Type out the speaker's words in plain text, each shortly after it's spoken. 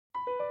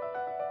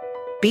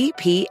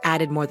BP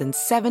added more than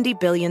 $70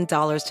 billion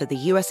to the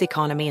U.S.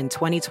 economy in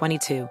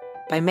 2022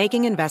 by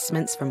making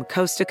investments from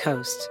coast to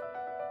coast.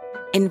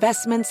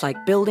 Investments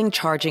like building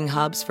charging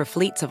hubs for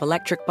fleets of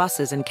electric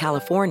buses in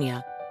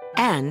California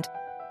and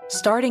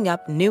starting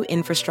up new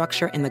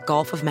infrastructure in the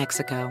Gulf of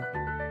Mexico.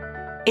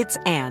 It's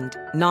and,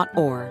 not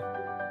or.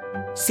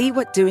 See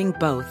what doing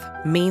both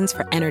means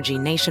for energy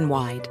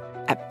nationwide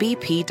at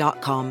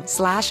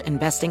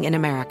bp.com/investing in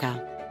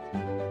America.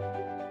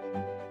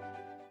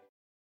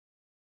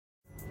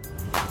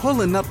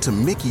 Pulling up to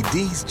Mickey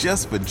D's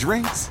just for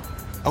drinks?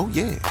 Oh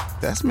yeah,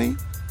 that's me.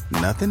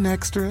 Nothing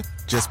extra,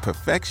 just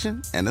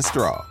perfection and a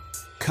straw.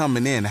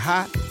 Coming in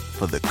hot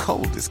for the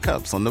coldest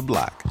cups on the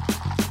block.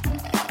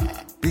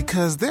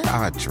 Because there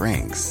are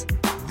drinks.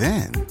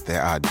 Then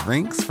there are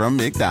drinks from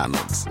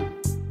McDonald's.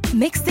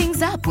 Mix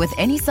things up with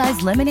any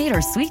size lemonade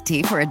or sweet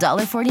tea for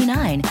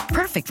 $1.49.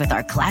 Perfect with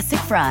our classic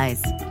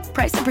fries.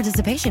 Price and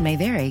participation may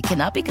vary.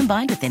 Cannot be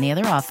combined with any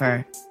other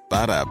offer.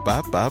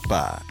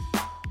 Ba-da-ba-ba-ba.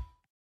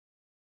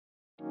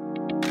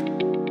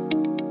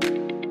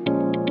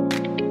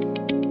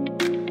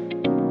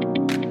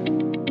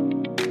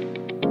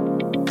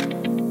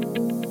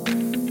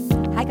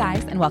 Hi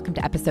guys, and welcome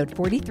to episode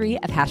 43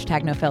 of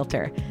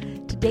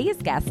 #NoFilter. Today's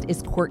guest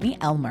is Courtney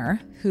Elmer,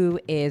 who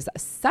is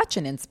such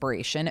an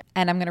inspiration,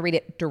 and I'm going to read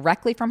it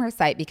directly from her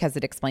site because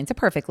it explains it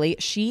perfectly.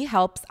 She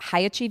helps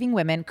high-achieving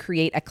women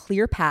create a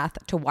clear path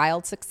to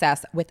wild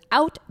success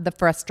without the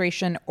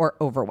frustration or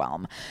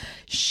overwhelm.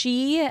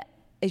 She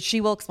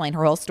will explain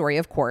her whole story,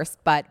 of course,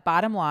 but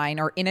bottom line,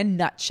 or in a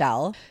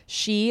nutshell,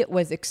 she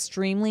was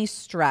extremely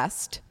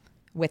stressed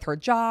with her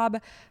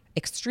job,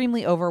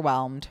 extremely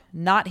overwhelmed,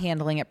 not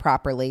handling it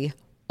properly,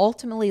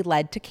 ultimately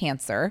led to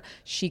cancer.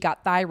 She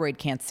got thyroid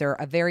cancer,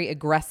 a very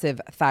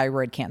aggressive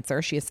thyroid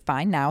cancer. She is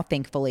fine now,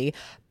 thankfully,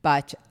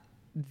 but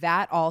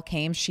that all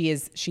came. She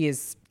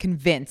is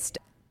convinced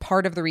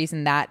part of the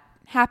reason that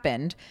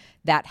happened,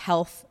 that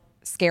health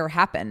scare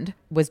happened,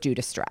 was due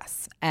to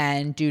stress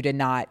and due to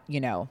not,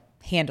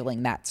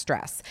 handling that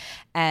stress.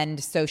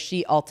 And so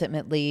she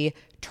ultimately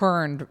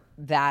turned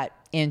that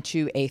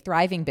into a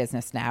thriving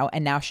business now.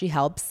 And now she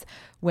helps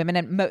women,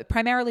 and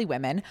primarily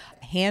women,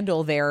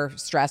 handle their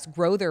stress,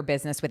 grow their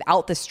business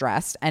without the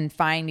stress, and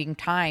finding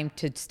time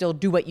to still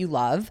do what you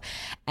love.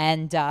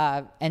 And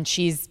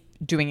she's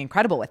doing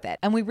incredible with it.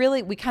 And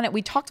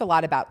we talked a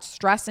lot about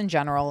stress in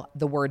general,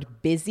 the word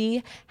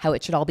busy, how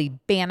it should all be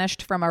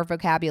banished from our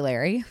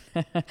vocabulary,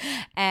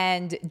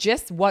 and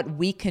just what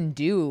we can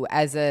do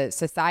as a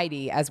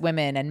society, as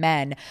women and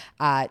men,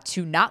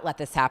 to not let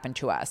this happen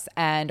to us.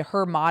 And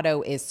her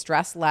motto is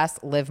stress less,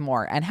 live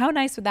more. And how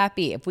nice would that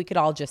be if we could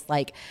all just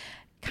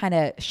kind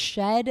of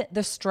shed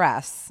the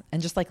stress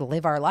and just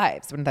live our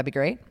lives? Wouldn't that be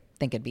great?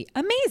 Think it'd be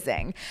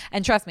amazing.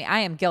 And trust me, I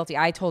am guilty.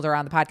 I told her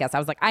on the podcast, I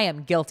was like, I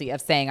am guilty of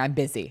saying I'm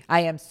busy.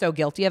 I am so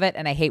guilty of it.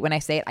 And I hate when I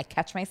say it. I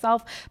catch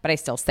myself, but I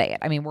still say it.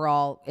 I mean,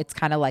 it's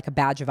kind of like a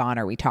badge of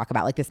honor. We talk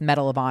about this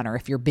medal of honor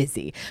if you're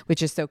busy,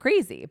 which is so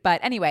crazy. But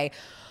anyway,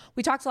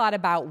 we talked a lot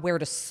about where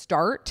to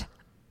start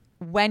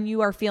when you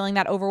are feeling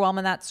that overwhelm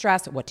and that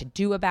stress, what to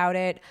do about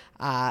it,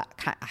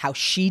 how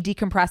she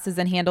decompresses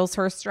and handles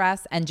her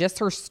stress, and just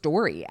her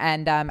story.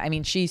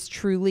 And she's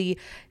truly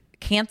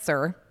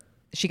cancer.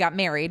 She got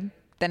married,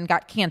 then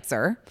got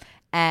cancer.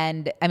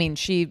 And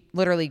she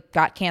literally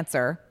got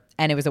cancer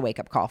and it was a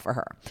wake-up call for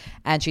her.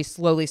 And she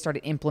slowly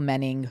started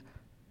implementing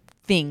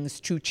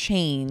things to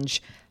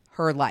change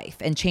her life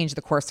and change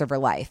the course of her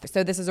life.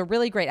 So this is a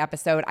really great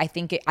episode. I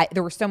think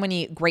there were so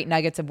many great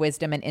nuggets of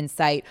wisdom and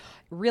insight,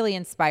 really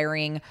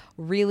inspiring,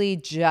 really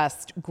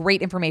just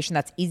great information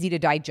that's easy to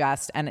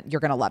digest, and you're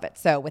going to love it.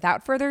 So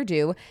without further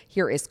ado,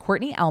 here is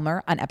Courtney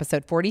Elmer on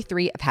episode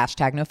 43 of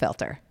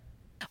 #NoFilter.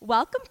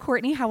 Welcome,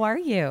 Courtney. How are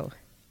you?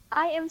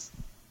 I am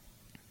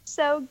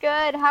so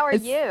good. How are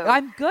you?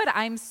 I'm good.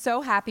 I'm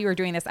so happy we're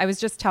doing this. I was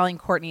just telling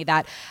Courtney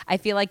that I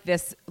feel like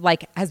this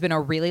has been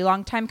a really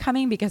long time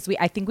coming because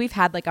I think we've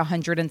had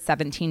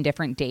 117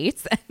 different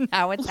dates and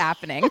now it's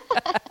happening.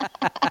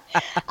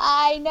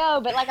 I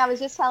know, but I was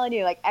just telling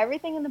you,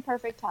 everything in the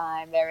perfect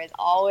time, there is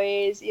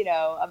always,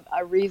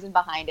 a reason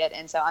behind it.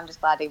 And so I'm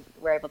just glad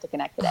we're able to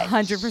connect today.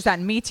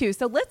 100%. Me too.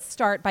 So let's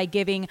start by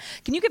can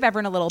you give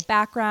everyone a little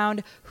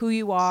background, who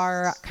you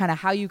are, kind of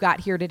how you got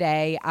here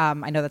today?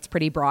 I know that's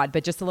pretty broad,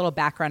 but just a little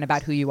background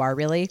about who you are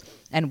really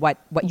and what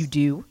you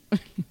do.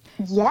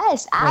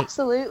 Yes,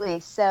 absolutely.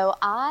 So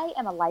I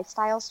am a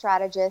lifestyle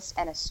strategist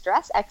and a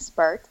stress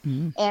expert,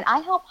 and I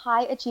help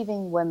high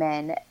achieving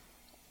women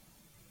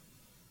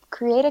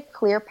create a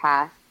clear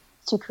path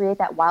to create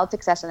that wild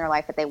success in their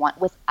life that they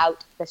want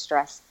without the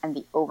stress and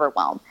the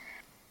overwhelm.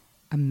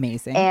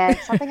 Amazing. And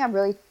something I'm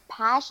really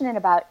passionate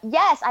about.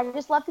 Yes, I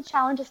just love to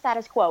challenge the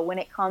status quo when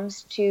it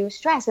comes to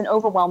stress and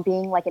overwhelm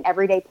being an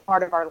everyday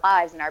part of our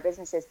lives and our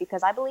businesses,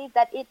 because I believe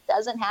that it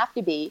doesn't have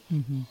to be.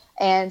 Mm-hmm.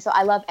 And so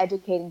I love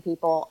educating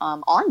people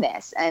on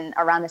this and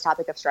around this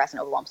topic of stress and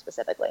overwhelm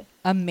specifically.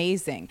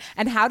 Amazing.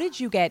 And how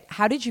did you get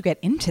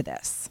into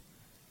this?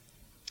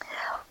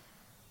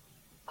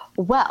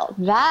 Well,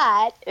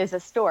 that is a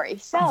story.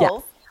 So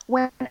yes.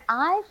 When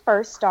I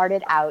first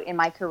started out in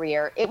my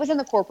career, it was in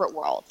the corporate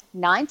world,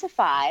 9 to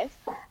 5.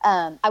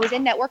 I was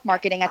in network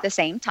marketing at the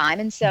same time.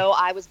 And so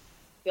I was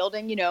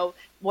building,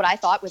 what I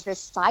thought was this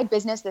side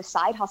business, this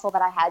side hustle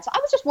that I had. So I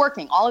was just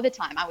working all of the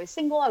time. I was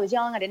single. I was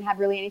young. I didn't have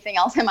really anything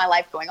else in my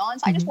life going on.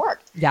 So I just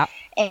worked. Yeah.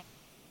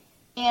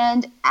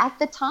 And at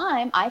the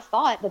time, I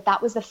thought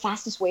that was the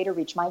fastest way to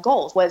reach my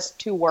goals, was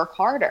to work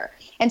harder.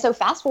 And so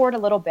fast forward a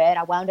little bit,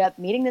 I wound up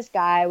meeting this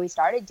guy. We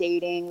started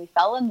dating. We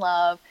fell in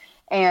love.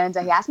 And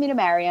he asked me to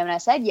marry him. And I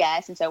said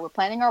yes. And so we're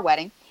planning our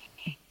wedding.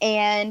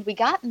 And we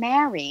got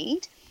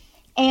married.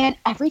 And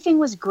everything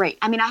was great.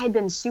 I mean, I had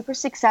been super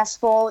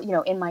successful,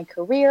 in my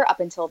career up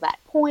until that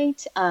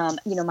point.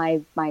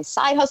 My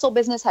side hustle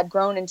business had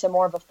grown into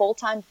more of a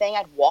full-time thing.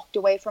 I'd walked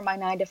away from my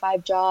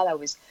 9-to-5 job. I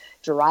was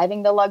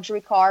driving the luxury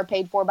car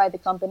paid for by the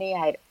company.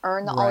 I had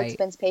earned the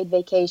all-expense paid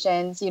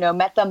vacations,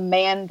 met the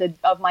man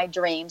of my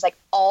dreams, like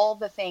all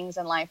the things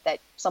in life that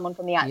someone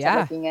from the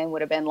outside looking in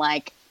would have been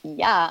like,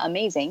 yeah,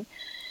 amazing.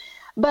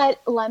 But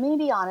let me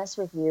be honest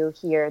with you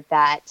here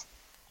that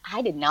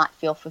I did not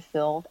feel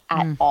fulfilled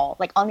at all.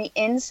 Like on the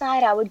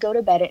inside, I would go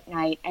to bed at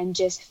night and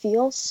just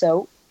feel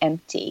so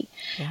empty.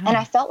 Yeah. And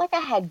I felt like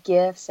I had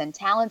gifts and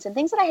talents and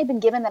things that I had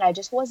been given that I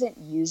just wasn't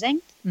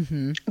using.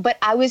 Mm-hmm. But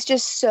I was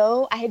just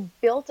I had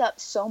built up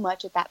so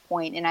much at that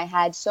point, and I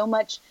had so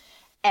much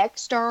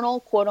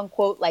external, quote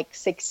unquote, like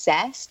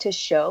success to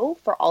show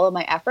for all of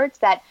my efforts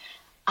that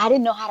I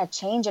didn't know how to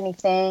change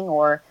anything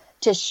or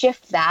to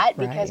shift that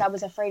because I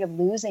was afraid of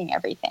losing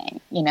everything,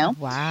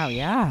 Wow.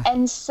 Yeah.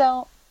 And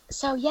so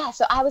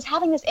I was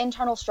having this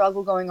internal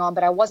struggle going on,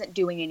 but I wasn't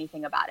doing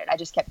anything about it. I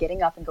just kept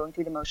getting up and going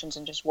through the motions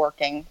and just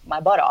working my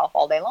butt off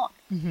all day long.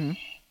 Mm-hmm.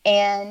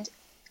 And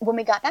when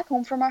we got back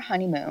home from our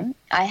honeymoon,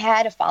 I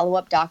had a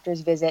follow-up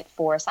doctor's visit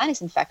for a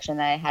sinus infection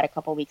that I had a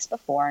couple weeks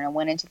before. And I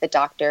went into the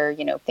doctor,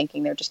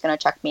 thinking they're just going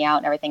to check me out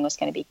and everything was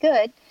going to be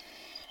good.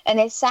 And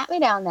they sat me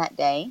down that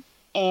day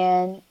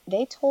and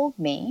they told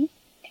me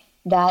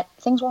that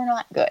things were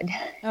not good.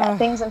 That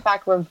things, in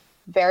fact, were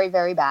very,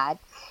 very bad.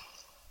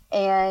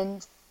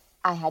 And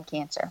I had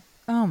cancer.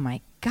 Oh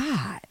my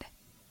God.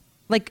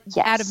 Like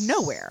out of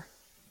nowhere.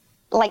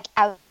 Like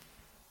out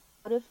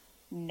of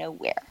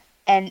nowhere.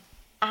 And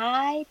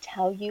I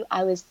tell you,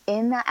 I was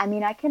in that. I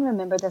mean, I can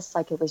remember this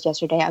like it was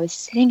yesterday. I was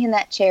sitting in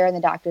that chair in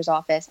the doctor's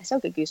office. I still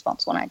get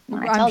goosebumps when I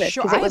tell this.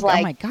 Because it was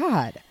like, oh my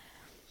God.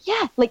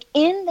 Yeah. Like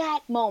in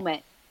that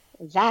moment,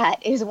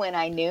 that is when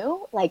I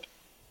knew like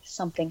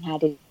something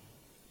had to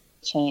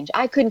change.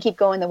 I couldn't keep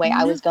going the way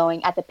I was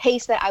going at the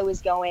pace that I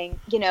was going,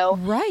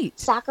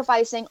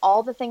 sacrificing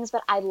all the things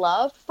that I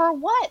loved for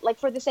what? Like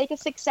for the sake of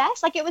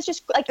success? Like it was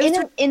just like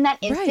in that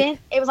instant,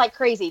 it was like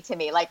crazy to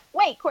me. Like,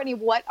 wait, Courtney,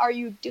 what are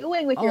you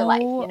doing with your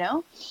life?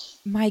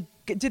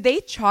 Did they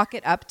chalk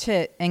it up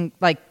to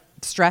like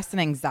stress and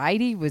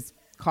anxiety was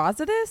cause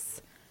of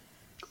this?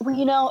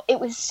 Well,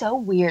 it was so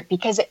weird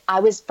because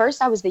I was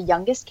the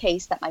youngest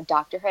case that my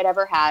doctor had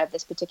ever had of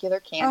this particular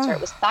cancer. It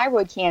was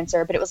thyroid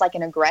cancer, but it was like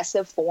an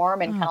aggressive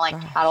form and kind of like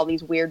had all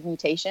these weird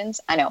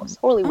mutations. I know, it was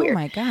totally weird. Oh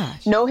my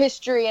gosh. No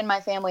history in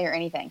my family or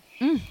anything.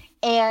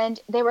 And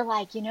they were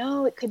like,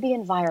 it could be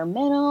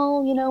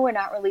environmental, we're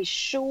not really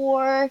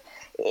sure.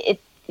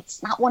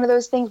 It's not one of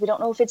those things. We don't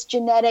know if it's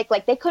genetic.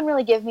 Like they couldn't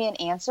really give me an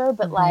answer,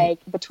 but like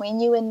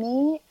between you and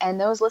me and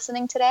those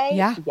listening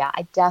today,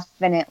 I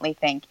definitely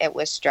think it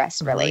was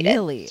stress related.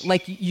 Really?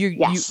 Like you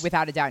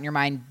without a doubt in your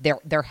mind,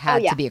 there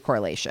had to be a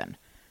correlation.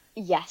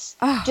 Yes.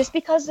 Just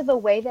because of the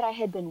way that I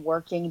had been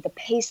working, the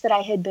pace that I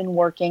had been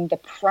working, the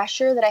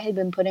pressure that I had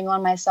been putting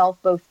on myself,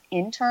 both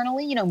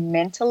internally,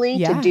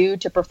 mentally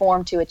to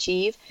perform, to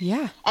achieve.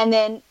 Yeah. And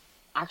then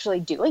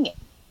actually doing it.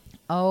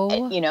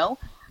 Oh,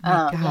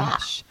 my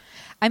gosh.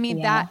 I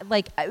mean,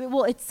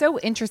 it's so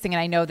interesting.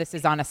 And I know this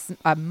is on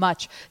a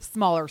much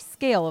smaller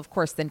scale, of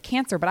course, than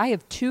cancer. But I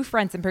have two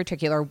friends in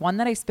particular, one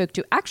that I spoke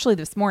to actually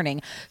this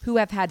morning, who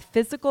have had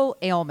physical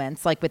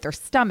ailments, like with their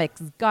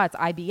stomachs, guts,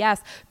 IBS,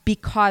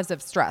 because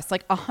of stress,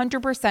 like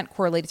 100%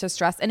 correlated to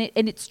stress. And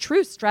it's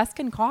true. Stress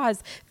can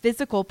cause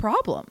physical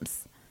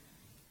problems.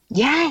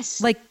 Yes.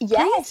 Like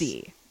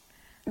crazy.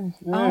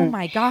 Mm-hmm. Oh,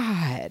 my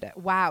God.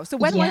 Wow. So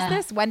when was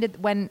this? When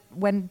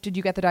did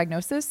you get the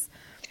diagnosis?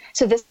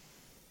 So this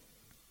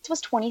was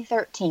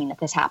 2013 that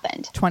this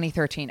happened.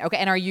 2013. Okay.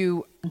 And are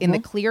you in the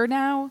clear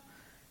now?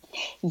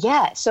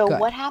 Yeah. So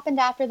what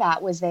happened after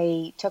that was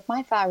they took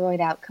my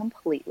thyroid out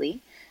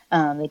completely.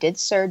 They did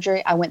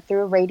surgery. I went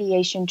through a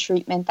radiation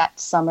treatment that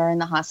summer in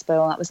the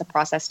hospital. That was a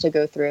process to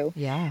go through.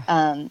 Yeah.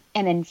 And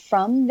then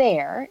from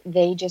there,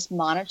 they just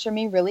monitor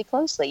me really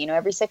closely.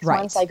 Every 6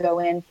 months I go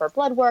in for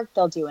blood work.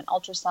 They'll do an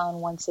ultrasound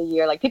once a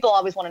year. Like people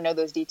always want to know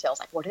those details.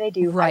 Like what do they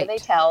do? How do they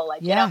tell?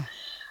 Like,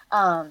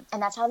 and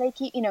that's how they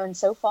keep, and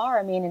so far,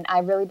 I mean, and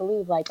I really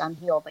believe like I'm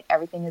healed, like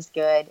everything is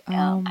good.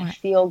 I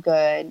feel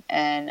good.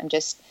 And I'm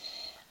just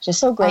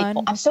so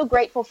grateful. I'm so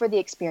grateful for the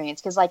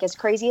experience. Cause like, as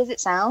crazy as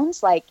it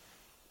sounds, like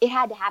it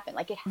had to happen.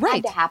 Like it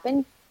had to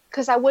happen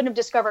because I wouldn't have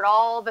discovered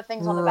all the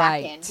things on the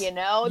back end,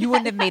 You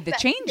wouldn't have made the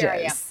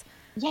changes.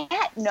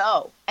 Yeah,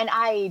 no. And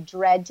I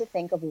dread to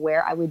think of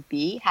where I would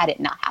be had it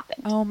not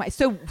happened. Oh my.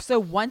 So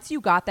once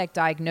you got that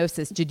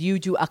diagnosis, did you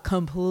do a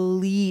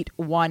complete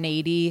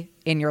 180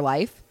 in your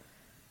life?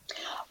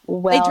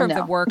 Well, in terms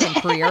no. of work and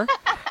career?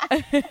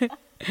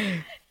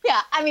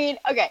 Yeah, I mean,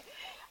 okay.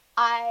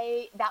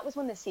 That was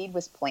when the seed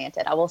was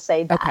planted. I will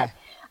say that. Okay.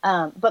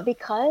 But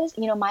because,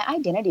 my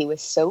identity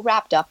was so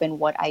wrapped up in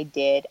what I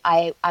did,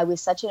 I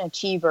was such an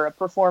achiever, a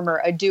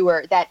performer, a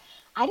doer, that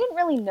I didn't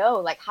really know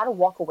like how to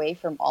walk away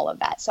from all of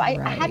that. So I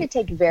had to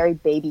take very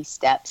baby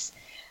steps.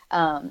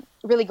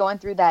 Really going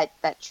through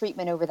that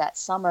treatment over that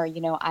summer,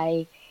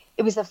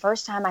 it was the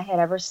first time I had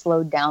ever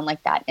slowed down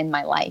like that in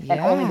my life, and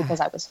only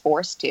because I was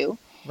forced to.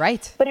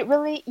 Right. But it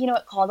really,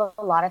 it called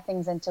a lot of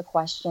things into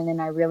question.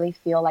 And I really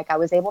feel like I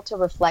was able to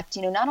reflect,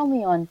 not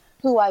only on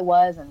who I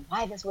was and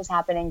why this was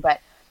happening,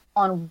 but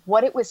on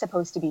what it was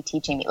supposed to be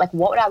teaching me, like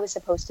what I was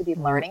supposed to be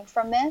learning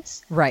from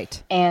this.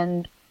 Right.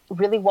 And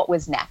really what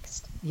was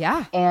next.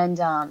 Yeah. And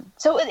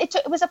so it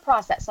was a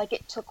process. Like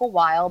it took a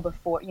while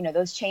before,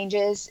 those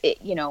changes,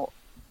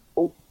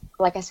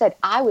 like I said,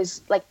 I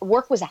was like,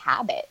 work was a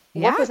habit.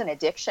 Work was an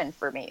addiction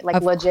for me,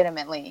 like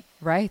legitimately.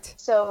 Right.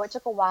 So it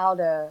took a while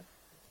to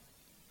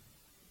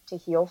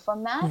heal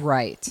from that.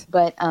 Right.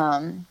 But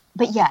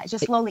yeah,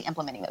 just slowly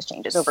implementing those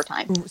changes over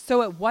time.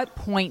 So at what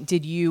point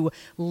did you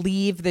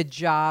leave the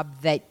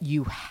job that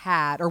you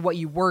had or what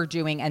you were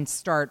doing and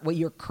start what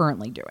you're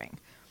currently doing?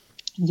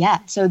 Yeah.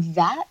 So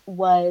that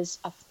was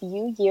a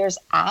few years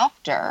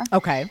after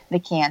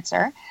the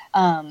cancer.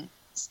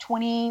 It's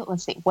 20,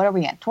 let's see, what are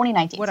we in?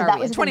 2019. What so are that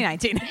we in? was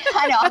 2019.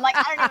 I know. I'm like,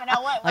 I don't even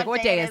know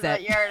what day is it?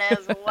 What year it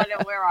is.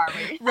 Where are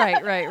we?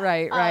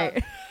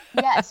 Right.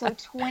 Yeah. So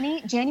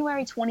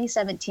January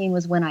 2017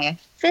 was when I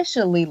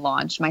officially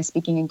launched my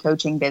speaking and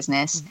coaching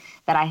business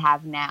that I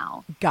have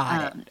now.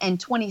 Got it. And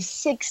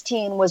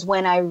 2016 was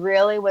when I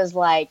really was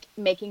like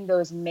making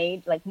those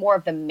more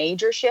of the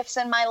major shifts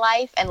in my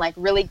life, and like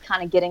really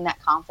kind of getting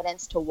that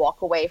confidence to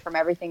walk away from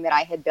everything that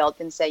I had built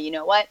and say, you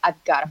know what,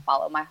 I've got to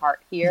follow my heart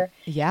here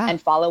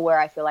and follow where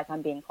I feel like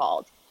I'm being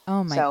called.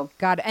 Oh my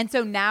God. And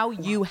so now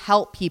you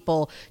help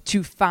people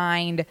to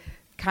find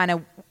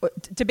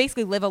to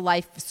basically live a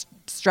life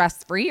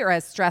stress-free or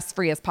as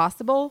stress-free as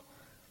possible?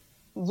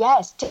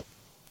 Yes.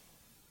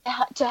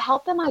 To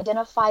help them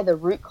identify the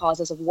root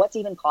causes of what's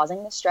even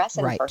causing the stress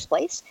in the first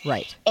place.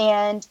 Right.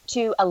 And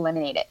to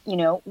eliminate it,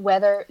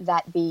 whether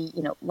that be,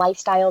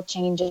 lifestyle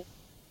changes,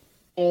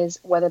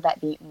 whether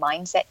that be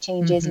mindset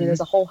changes.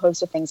 There's a whole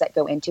host of things that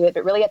go into it,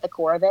 but really at the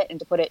core of it, and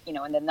to put it, in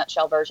the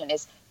nutshell version,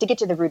 is to get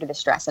to the root of the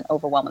stress and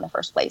overwhelm in the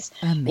first place.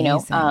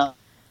 Amazing.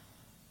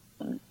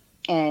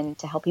 And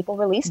to help people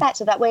release that.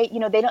 So that way,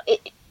 they don't,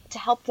 to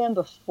help them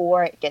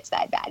before it gets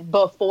that bad,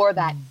 before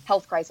that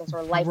health crisis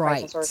or life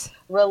crisis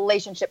or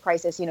relationship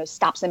crisis,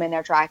 stops them in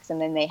their tracks,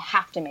 and then they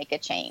have to make a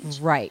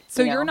change. Right.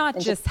 So you're not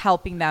just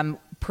helping them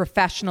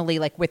professionally,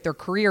 like with their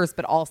careers,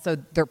 but also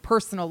their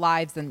personal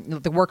lives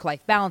and the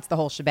work-life balance, the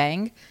whole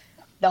shebang.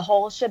 The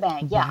whole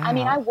shebang. Yeah. Wow. I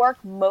mean, I work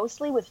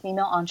mostly with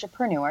female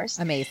entrepreneurs.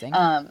 Amazing.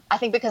 I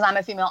think because I'm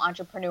a female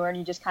entrepreneur, and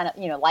you just kind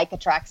of, like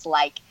attracts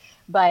like.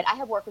 But I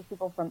have worked with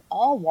people from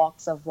all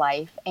walks of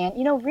life, and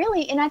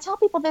really, and I tell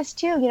people this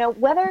too,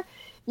 whether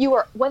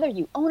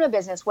you own a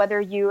business, whether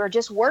you are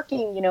just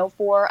working,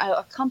 for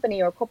a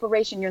company or a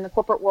corporation, you're in the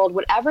corporate world,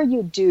 whatever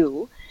you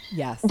do,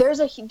 yes, there's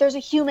a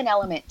human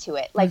element to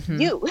it. Like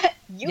you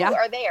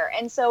are there,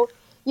 and so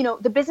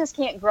the business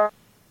can't grow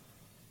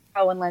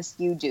unless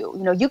you do.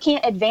 You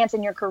can't advance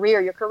in your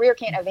career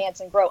can't advance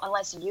and grow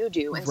unless you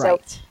do. And so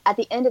at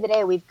the end of the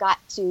day, we've got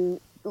to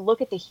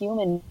look at the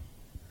human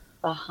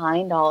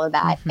behind all of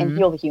that and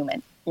heal the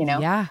human,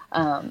 Yeah.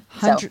 100%.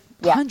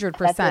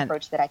 That's the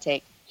approach that I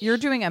take. You're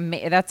doing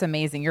that's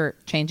amazing. You're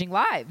changing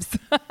lives,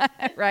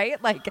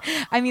 right? Like,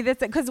 I mean,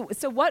 that's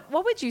so what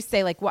would you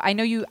say? Like, I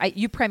know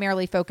you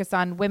primarily focus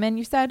on women,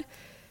 you said?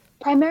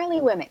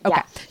 Primarily women. Okay.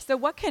 Yeah. So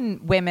what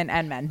can women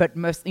and men, but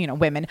most,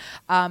 women,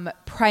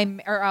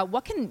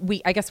 what can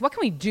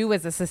we do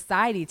as a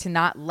society to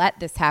not let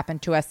this happen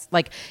to us?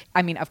 Like,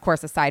 I mean, of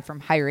course, aside from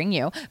hiring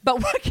you,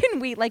 but what can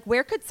we, like,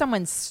 where could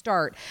someone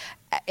start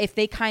if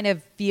they kind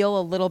of feel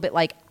a little bit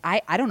like,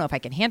 I don't know if I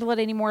can handle it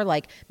anymore.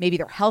 Like maybe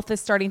their health is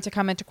starting to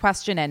come into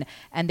question, and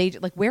they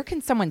like, where can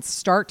someone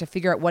start to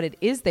figure out what it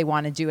is they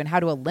want to do and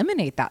how to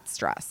eliminate that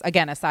stress?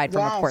 Again, aside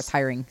from, of course,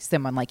 hiring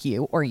someone like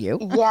you or you.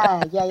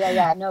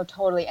 Yeah. No,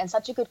 totally. And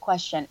such a good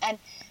question. And,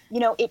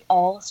 it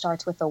all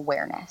starts with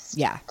awareness.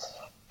 Yeah.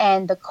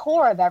 And the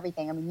core of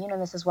everything, I mean,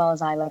 this as well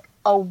as I, like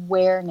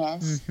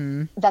awareness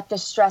that the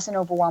stress and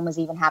overwhelm is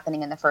even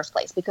happening in the first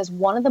place. Because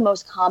one of the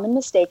most common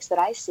mistakes that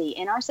I see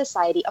in our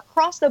society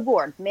across the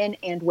board, men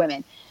and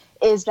women,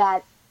 is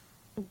that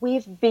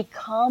we've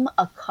become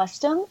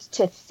accustomed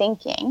to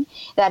thinking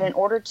that in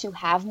order to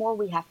have more,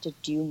 we have to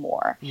do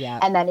more. Yeah.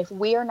 And that if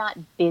we are not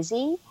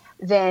busy,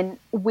 then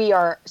we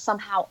are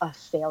somehow a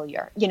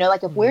failure.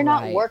 Like if we're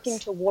not working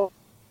towards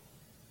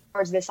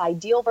this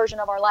ideal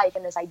version of our life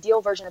and this ideal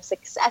version of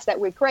success that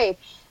we crave,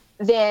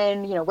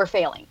 then, we're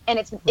failing. And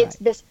it's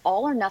this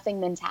all or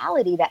nothing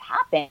mentality that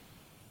happens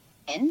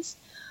wins,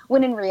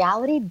 when in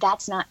reality,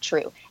 that's not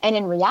true. And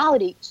in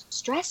reality,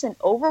 stress and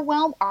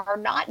overwhelm are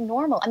not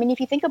normal. I mean, if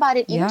you think about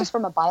it, even just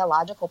from a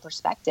biological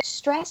perspective,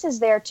 stress is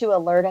there to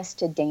alert us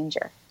to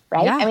danger,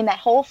 right? Yeah. I mean, that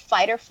whole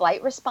fight or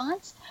flight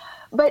response.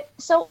 But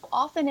so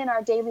often in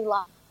our daily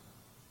lives,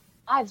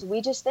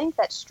 we just think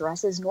that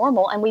stress is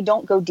normal and we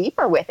don't go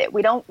deeper with it.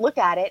 We don't look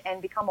at it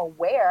and become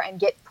aware and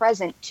get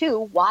present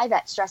to why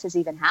that stress is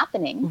even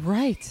happening.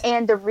 Right.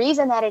 And the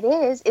reason that it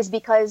is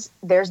because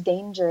there's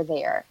danger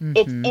there.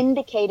 It's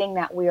indicating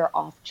that we are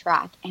off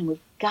track, and we've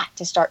got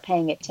to start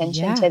paying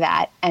attention to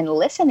that and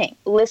listening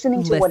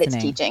to what it's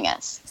teaching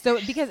us. So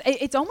because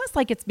it's almost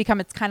like it's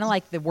kind of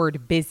like the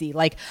word busy.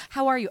 Like,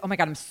 how are you? Oh my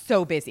God, I'm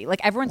so busy. Like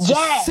everyone's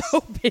just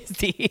so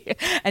busy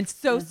and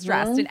so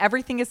stressed, and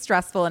everything is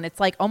stressful. And it's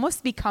like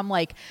almost become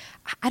like,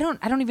 I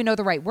don't even know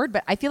the right word,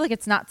 but I feel like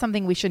it's not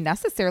something we should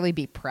necessarily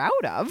be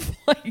proud of.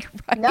 Like,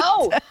 right?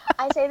 No,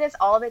 I say this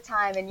all the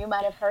time, and you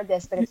might have heard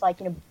this, but it's like,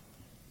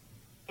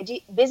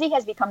 busy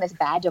has become this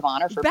badge of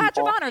honor for people. Badge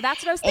of honor.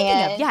 That's what I was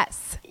thinking of.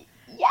 Yes.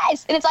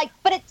 Yes. And it's like,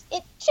 but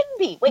it shouldn't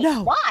be. Wait,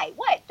 no. Why?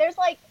 What? There's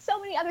like so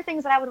many other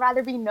things that I would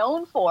rather be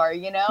known for,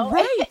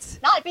 Right.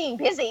 Not being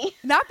busy.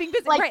 Not being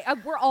busy. Like,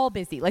 right. We're all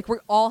busy. Like we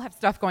all have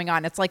stuff going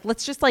on. It's like,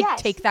 let's just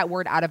take that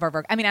word out of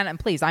our, I mean, and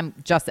please, I'm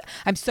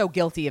so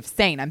guilty of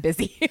saying I'm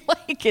busy.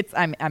 Like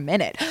I'm in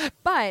it,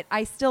 but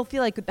I still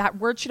feel like that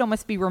word should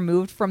almost be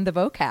removed from the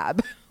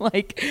vocab.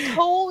 Like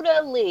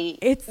totally.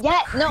 It's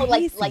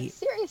crazy. like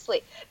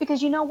seriously,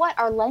 because you know what?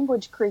 Our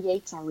language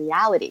creates our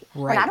reality.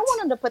 Right. And I don't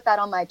want them to put that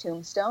on my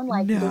tombstone,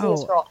 like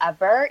busiest girl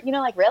ever.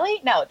 Like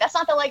really? No, that's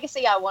not the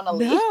legacy I want to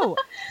leave.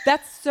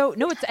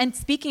 No, and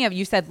speaking of,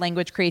 you said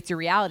language creates your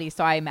reality.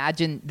 So I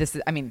imagine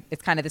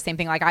it's kind of the same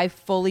thing. Like I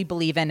fully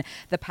believe in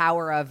the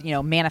power of,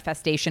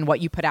 manifestation.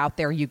 What you put out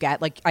there, you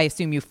get. Like, I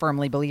assume you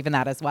firmly believe in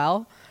that as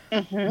well,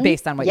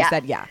 based on what you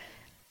said. Yeah.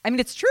 I mean,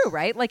 it's true,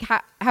 right? Like,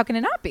 how can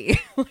it not be?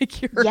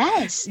 Like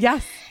Yes.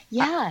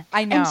 Yeah.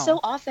 I know. And so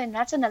often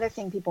that's another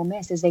thing people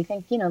miss is they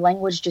think,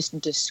 language just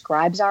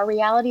describes our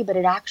reality, but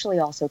it actually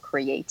also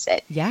creates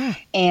it. Yeah.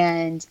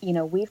 And,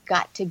 we've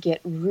got to get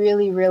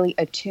really, really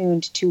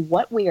attuned to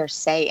what we are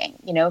saying.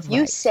 If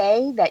you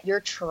say that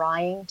you're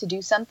trying to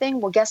do something,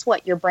 well, guess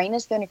what? Your brain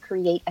is going to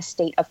create a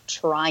state of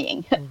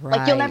trying. Right.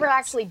 Like you'll never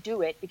actually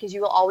do it because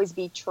you will always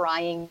be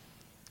trying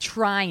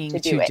to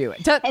do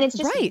it. And it's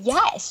just,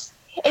 yes.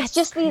 It's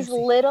just these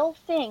little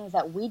things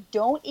that we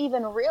don't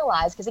even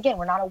realize because, again,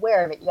 we're not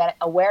aware of it. You got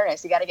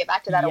awareness. You got to get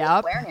back to that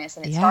awareness,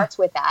 and it starts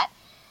with that.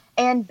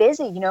 And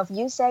busy, if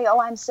you say,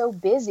 oh, I'm so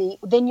busy,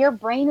 then your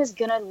brain is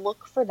going to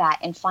look for that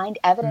and find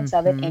evidence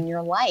of it in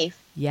your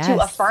life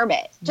to affirm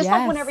it. Just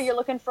like whenever you're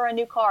looking for a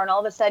new car and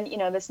all of a sudden,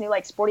 this new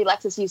like sporty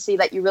Lexus you see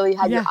that you really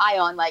had your eye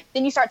on, like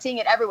then you start seeing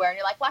it everywhere and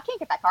you're like, well, I can't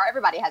get that car.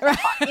 Everybody has that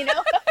car,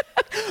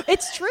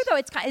 It's true though.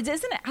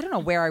 Isn't it? I don't know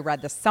where I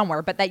read this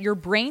somewhere, but that your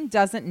brain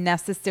doesn't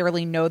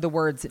necessarily know the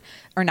words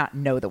or not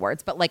know the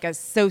words, but like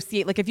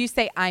associate, like if you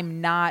say,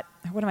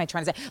 what am I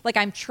trying to say? Like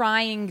I'm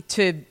trying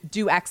to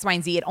do X, Y,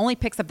 and Z. It only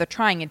picks up the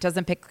trying. It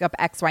doesn't pick up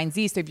X, Y, and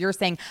Z. So if you're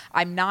saying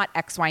I'm not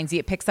X, Y, and Z,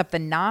 it picks up the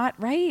not,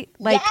 right?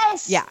 Like,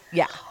 yes.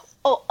 Yeah.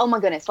 Oh my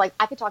goodness. Like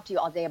I could talk to you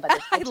all day about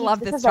this. I love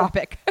this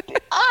topic.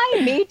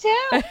 Me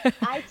too.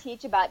 I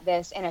teach about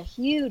this in a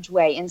huge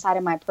way inside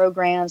of my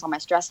programs on my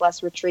Stress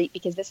Less retreat,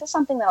 because this is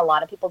something that a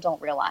lot of people don't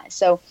realize.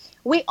 So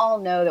we all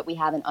know that we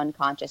have an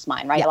unconscious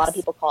mind, right? Yes. A lot of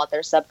people call it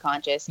their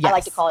subconscious. Yes. I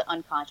like to call it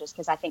unconscious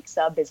because I think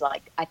sub is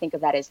like, I think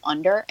of that as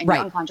under, and your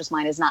unconscious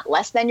mind is not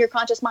less than your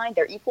conscious mind.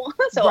 They're equal.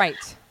 So I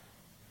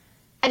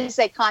just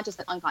say conscious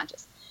and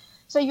unconscious.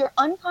 So your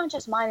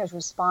unconscious mind is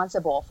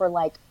responsible for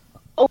like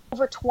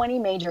over 20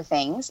 major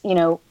things,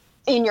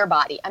 in your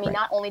body. I mean,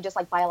 not only just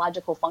like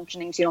biological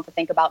functioning, so you don't have to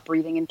think about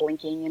breathing and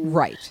blinking and,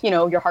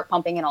 your heart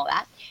pumping and all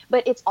that,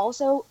 but it's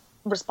also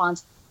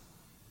responsible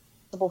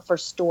for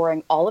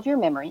storing all of your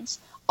memories,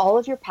 all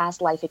of your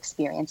past life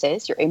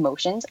experiences, your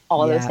emotions,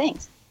 all of those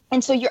things.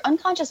 And so your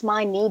unconscious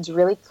mind needs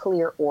really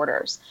clear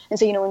orders. And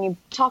so, when you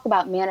talk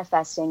about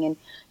manifesting and,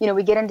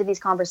 we get into these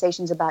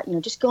conversations about,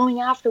 just going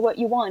after what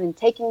you want and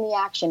taking the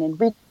action and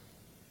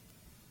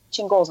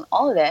reaching goals and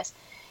all of this,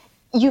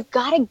 you've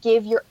got to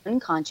give your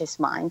unconscious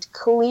mind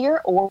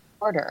clear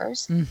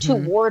orders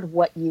toward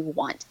what you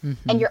want.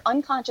 And your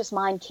unconscious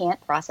mind can't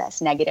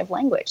process negative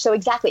language. So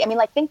exactly. I mean,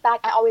 like think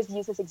back, I always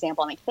use this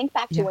example. Like think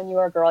back to when you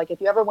were a girl, like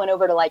if you ever went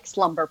over to like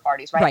slumber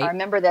parties, right? I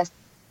remember this.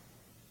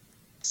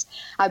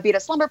 I'd be at a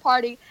slumber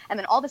party and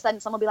then all of a sudden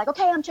someone would be like,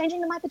 okay, I'm changing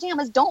to my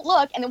pajamas. Don't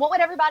look. And then what would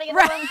everybody in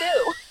the room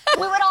do?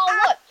 We would all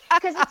look,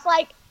 because it's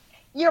like,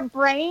 your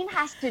brain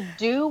has to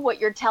do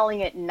what you're telling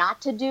it not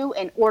to do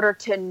in order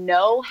to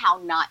know how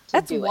not to do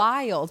it. That's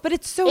wild, but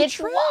it's so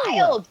true. It's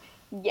wild.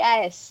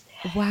 Yes.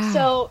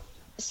 Wow.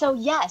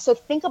 So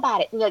think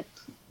about it. Like,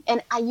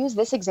 and I use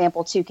this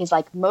example too, because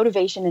like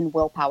motivation and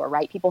willpower,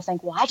 right? People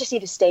think, well, I just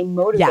need to stay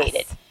motivated.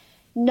 Yes.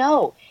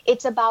 No,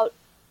 it's about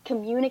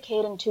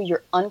communicating to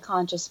your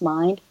unconscious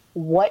mind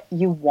what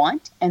you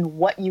want and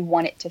what you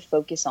want it to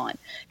focus on.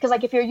 Because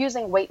like if you're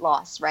using weight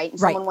loss, right? And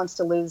someone wants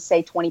to lose,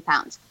 say, 20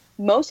 pounds.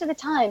 most of the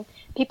time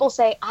people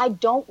say, I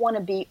don't want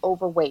to be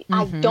overweight.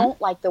 I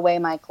don't like the way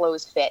my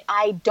clothes fit.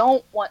 I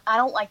don't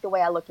like the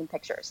way I look in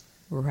pictures.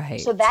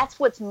 Right. So that's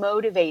what's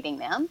motivating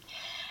them.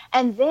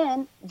 And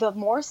then the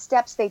more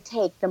steps they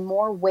take, the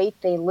more weight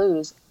they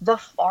lose, the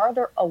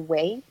farther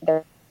away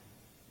they're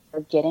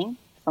getting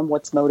from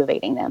what's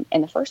motivating them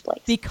in the first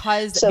place.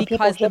 Because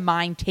the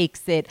mind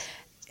takes it,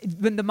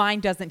 when the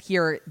mind doesn't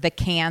hear the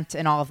can't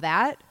and all of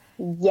that.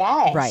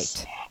 Yes.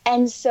 Right.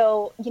 And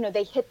so,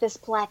 they hit this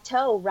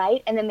plateau,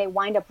 right? And then they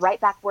wind up right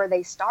back where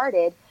they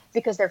started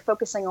because they're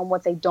focusing on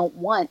what they don't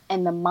want.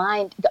 And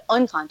the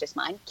unconscious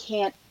mind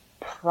can't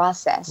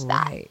process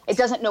that. Right. It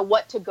doesn't know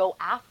what to go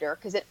after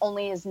because it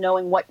only is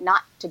knowing what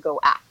not to go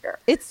after.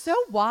 It's so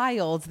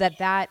wild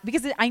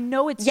because I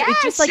know it's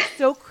just like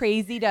so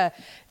crazy to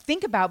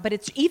think about, but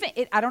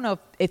I don't know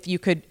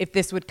if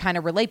this would kind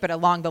of relate, but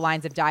along the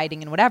lines of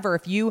dieting and whatever,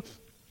 if you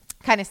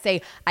kind of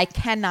say, I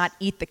cannot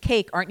eat the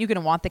cake, aren't you going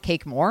to want the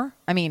cake more?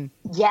 I mean,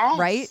 yes.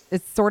 Right?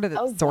 It's sort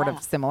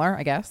of similar,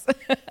 I guess.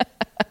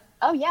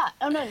 Oh, yeah.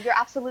 Oh, no, you're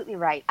absolutely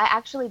right.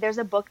 There's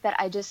a book that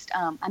I just,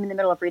 I'm in the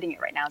middle of reading it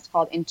right now. It's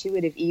called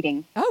Intuitive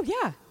Eating. Oh,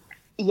 yeah.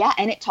 Yeah.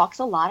 And it talks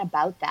a lot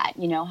about that,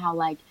 how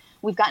like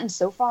we've gotten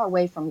so far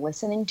away from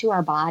listening to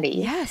our body.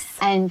 Yes.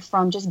 And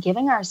from just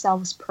giving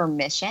ourselves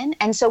permission.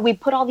 And so we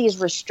put all these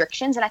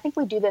restrictions, and I think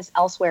we do this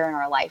elsewhere in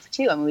our life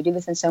too. I mean, we do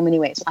this in so many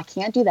ways. I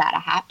can't do that. I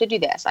have to do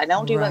this. I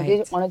don't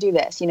want to do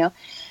this,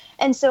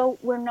 And so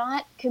we're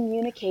not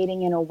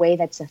communicating in a way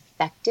that's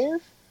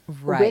effective.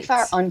 Right. With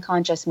our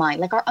unconscious mind.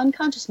 Like our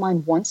unconscious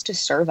mind wants to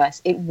serve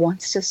us. It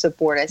wants to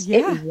support us.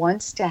 Yeah. It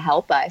wants to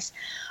help us.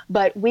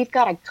 But we've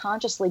got to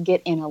consciously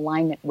get in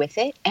alignment with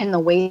it. And the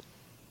way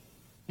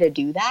to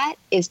do that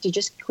is to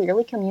just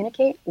clearly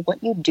communicate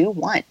what you do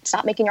want.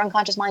 Stop making your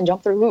unconscious mind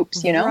jump through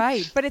hoops,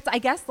 Right. But it's, I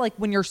guess, like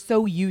when you're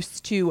so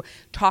used to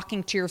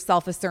talking to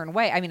yourself a certain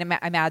way, I mean,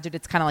 imagine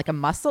it's kind of like a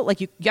muscle.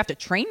 Like you have to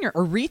train or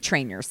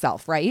retrain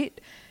yourself, right?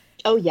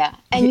 Oh, yeah.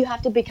 And you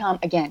have to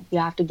you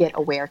have to get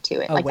aware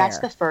to it. Like that's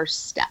the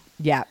first step.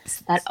 Yeah.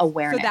 That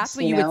awareness. So that's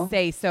what you would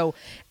say. So,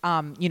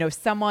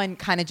 someone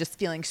kind of just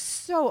feeling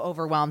so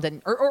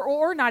overwhelmed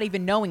or not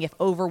even knowing if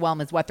overwhelm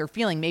is what they're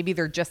feeling. Maybe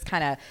they're just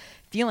kind of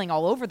feeling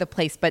all over the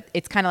place, but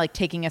it's kind of like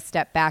taking a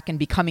step back and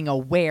becoming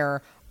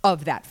aware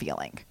of that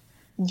feeling.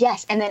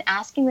 Yes. And then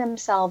asking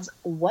themselves,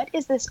 what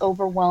is this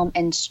overwhelm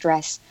and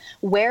stress?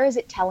 Where is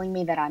it telling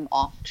me that I'm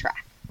off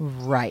track?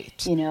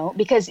 Right.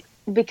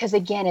 Because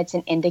again, it's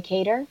an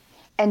indicator.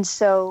 And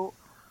so,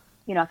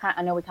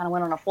 I know we kind of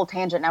went on a full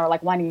tangent. Now we're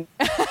like, why do you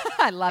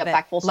I love it.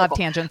 Back full love circle.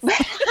 Tangents. But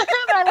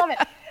I love it.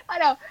 I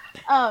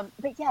know.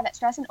 But yeah, that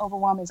stress and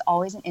overwhelm is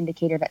always an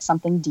indicator that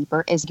something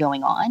deeper is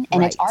going on.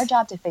 And It's our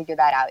job to figure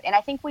that out. And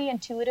I think we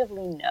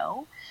intuitively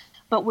know,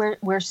 but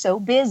we're so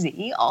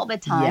busy all the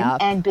time. Yep.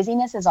 And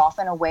busyness is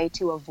often a way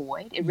to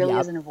avoid. It really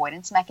is an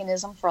avoidance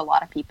mechanism for a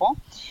lot of people,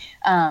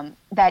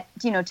 that,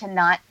 to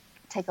not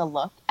take a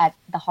look at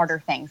the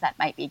harder things that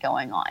might be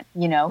going on,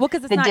 Well,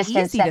 because it's not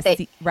easy to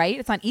see, right?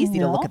 It's not easy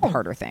to look at the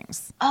harder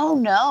things. Oh,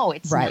 no,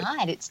 it's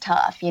not. It's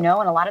tough, And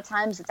a lot of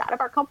times it's out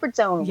of our comfort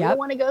zone. We don't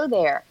want to go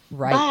there.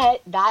 Right.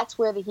 But that's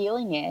where the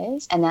healing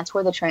is, and that's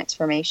where the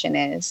transformation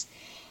is.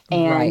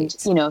 And,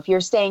 if you're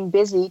staying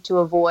busy to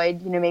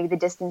avoid, maybe the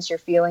distance you're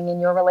feeling in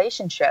your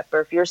relationship,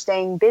 or if you're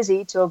staying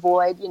busy to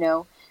avoid,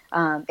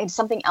 it's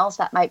something else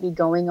that might be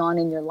going on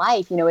in your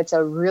life. It's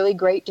a really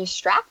great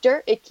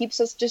distractor. It keeps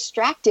us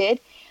distracted.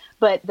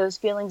 But those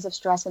feelings of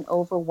stress and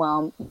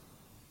overwhelm,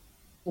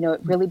 it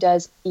really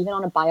does, even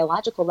on a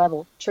biological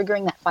level,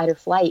 triggering that fight or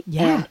flight.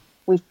 Yeah. And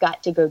we've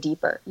got to go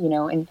deeper,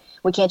 and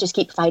we can't just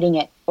keep fighting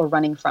it or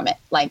running from it.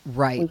 Like,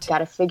 we've got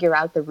to figure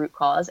out the root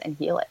cause and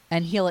heal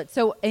it.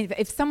 So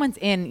if someone's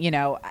in,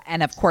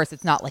 and of course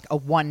it's not like a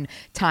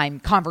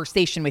one-time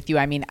conversation with you.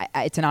 I mean,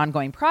 it's an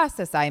ongoing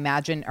process, I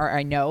imagine, or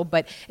I know,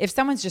 but if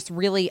someone's just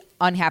really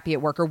unhappy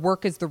at work, or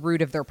work is the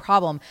root of their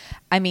problem,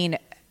 I mean,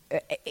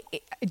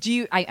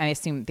 I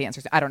assume the answer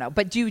is, I don't know,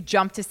 but do you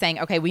jump to saying,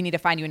 okay, we need to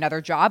find you another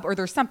job, or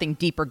there's something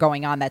deeper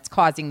going on that's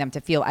causing them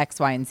to feel X,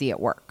 Y, and Z at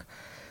work?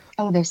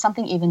 Oh, there's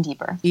something even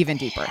deeper. Even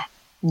deeper.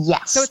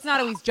 Yes. So it's not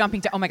always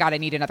jumping to, oh my God, I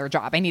need another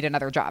job.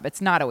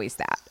 It's not always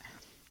that.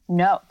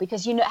 No,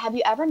 because, have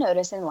you ever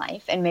noticed in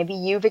life, and maybe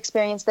you've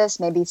experienced this,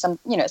 maybe someone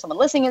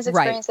listening has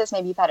experienced this,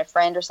 maybe you've had a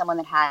friend or someone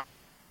that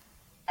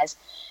has,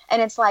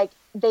 and it's like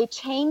they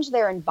change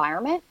their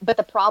environment, but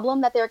the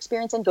problem that they're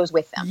experiencing goes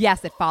with them.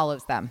 Yes, it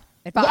follows them.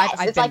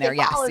 I've been there.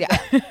 Yes.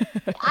 Yeah.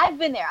 I've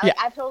been there.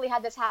 I've totally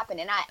had this happen.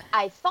 And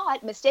I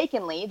thought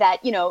mistakenly that,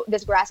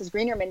 this grass is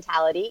greener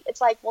mentality.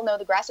 It's like, well, no,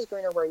 the grass is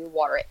greener where you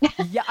water it.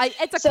 Yeah.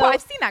 It's a quote.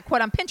 I've seen that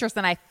quote on Pinterest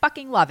and I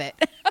fucking love it.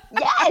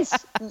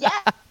 Yes.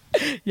 Yes.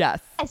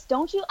 Yes. Yes.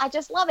 Don't you? I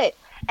just love it.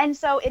 And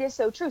so it is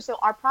so true. So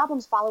our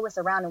problems follow us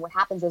around. And what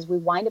happens is we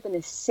wind up in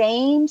the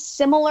same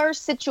similar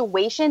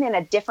situation in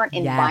a different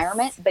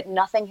environment, but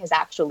nothing has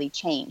actually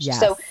changed. Yes.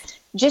 So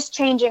just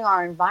changing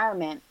our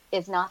environment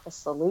is not the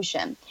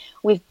solution.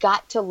 We've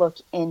got to look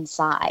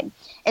inside.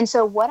 And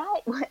so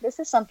this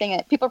is something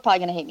that people are probably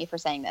going to hate me for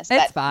saying this.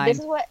 It's fine. This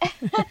is what,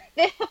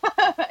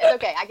 it's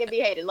okay. I can be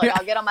hated. Look,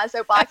 I'll get on my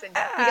soapbox and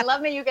you can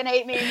love me, you can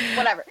hate me,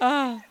 whatever.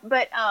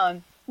 But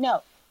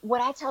no,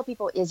 what I tell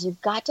people is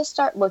you've got to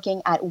start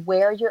looking at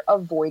where you're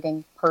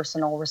avoiding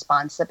personal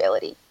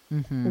responsibility.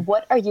 Mm-hmm.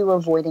 What are you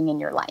avoiding in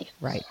your life?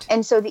 Right.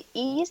 And so the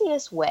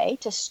easiest way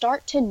to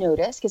start to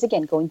notice, because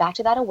again, going back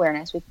to that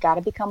awareness, we've got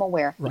to become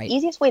aware. Right. The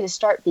easiest way to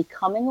start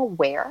becoming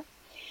aware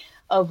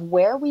of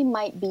where we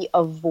might be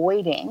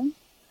avoiding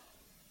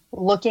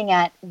looking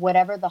at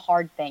whatever the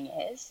hard thing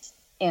is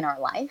in our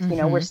life,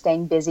 mm-hmm. We're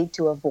staying busy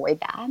to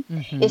avoid that,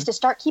 mm-hmm. is to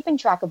start keeping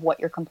track of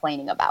what you're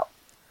complaining about.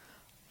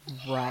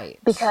 Right.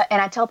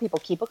 And I tell people,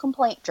 keep a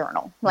complaint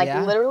journal,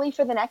 literally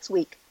for the next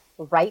week.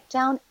 Write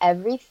down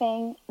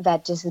everything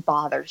that just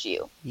bothers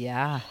you.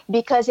 Yeah.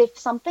 Because if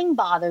something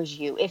bothers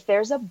you, if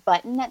there's a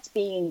button that's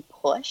being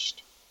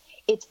pushed,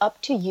 it's up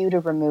to you to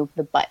remove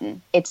the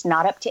button. It's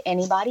not up to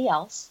anybody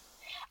else.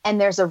 And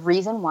there's a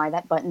reason why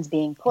that button's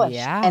being pushed.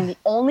 Yeah. And the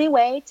only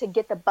way to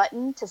get the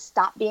button to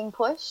stop being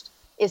pushed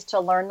is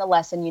to learn the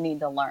lesson you need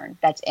to learn.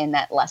 That's in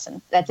that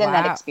lesson. That's in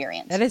that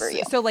experience for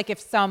you. So like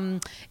if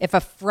a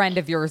friend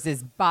of yours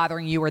is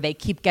bothering you or they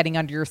keep getting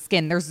under your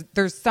skin,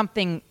 there's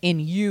something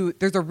in you.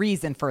 There's a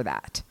reason for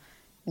that.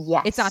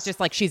 Yes. It's not just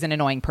like she's an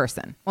annoying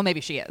person. Well,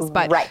 maybe she is,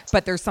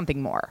 but there's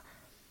something more.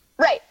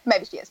 Right.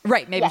 Maybe she is.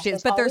 Right. Maybe she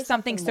is. But there's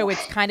something. So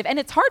it's kind of, and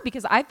it's hard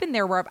because I've been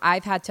there where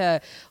I've had to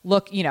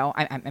look,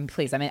 I'm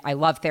pleased. I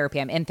love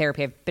therapy. I'm in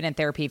therapy. I've been in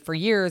therapy for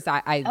years.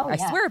 I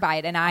swear by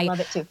it. And I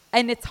love it too.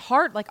 And it's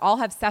hard. Like I'll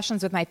have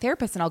sessions with my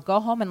therapist and I'll go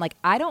home and like,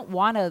 I don't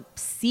want to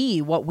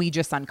see what we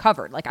just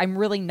uncovered. Like I'm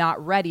really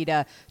not ready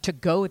to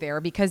go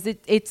there because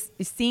it's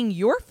seeing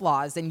your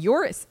flaws and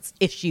your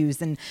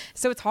issues. And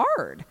so it's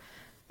hard.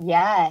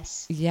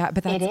 Yes. Yeah.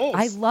 But it is.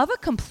 I love a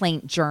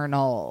complaint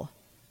journal.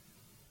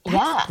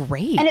 That's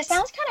great. And it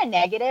sounds kind of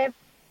negative,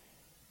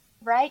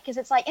 right? Because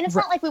it's like, and it's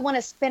not like we want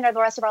to spend the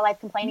rest of our life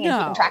complaining and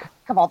keeping track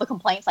of all the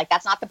complaints. Like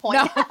that's not the point.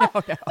 No.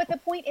 But the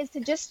point is to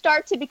just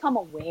start to become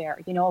aware,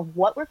 of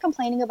what we're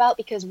complaining about,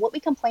 because what we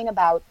complain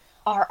about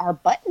are our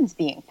buttons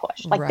being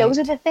pushed. Like those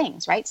are the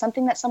things, right?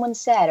 Something that someone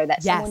said or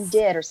that someone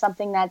did or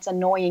something that's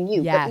annoying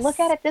you. Yes. But look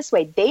at it this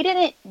way. They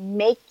didn't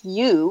make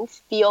you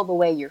feel the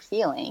way you're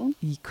feeling.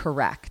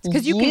 Correct.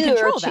 Because you can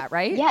control that,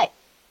 right?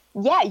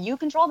 Yeah, you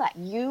control that.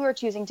 You are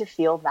choosing to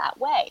feel that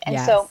way. And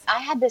so I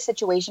had this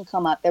situation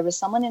come up. There was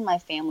someone in my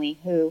family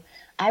who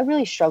I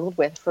really struggled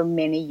with for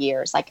many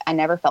years. Like I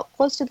never felt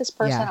close to this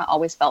person. I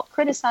always felt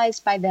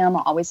criticized by them.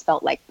 I always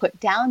felt like put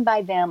down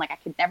by them. Like I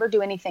could never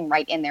do anything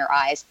right in their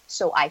eyes.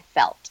 So I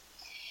felt.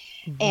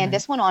 Mm-hmm. And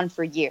this went on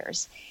for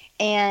years.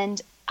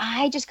 And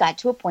I just got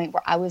to a point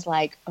where I was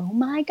like, oh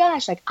my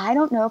gosh, like, I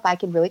don't know if I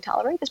could really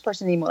tolerate this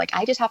person anymore. Like,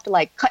 I just have to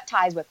like cut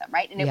ties with them.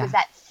 Right. And it was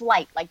that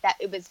flight like that.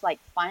 It was like,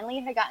 finally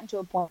it had gotten to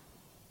a point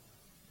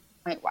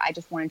where I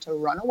just wanted to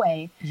run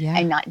away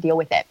and not deal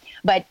with it.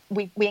 But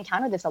we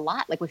encounter this a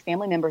lot, like with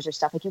family members or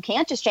stuff. Like you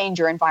can't just change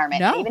your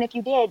environment. No. Even if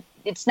you did,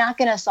 it's not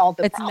going to solve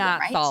the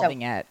problem. It's not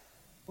solving it.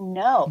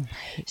 No.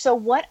 So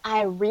what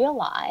I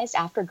realized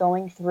after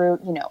going through,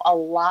 a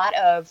lot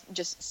of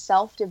just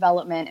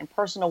self-development and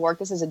personal work,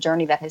 this is a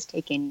journey that has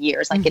taken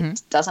years. Like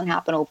it doesn't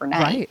happen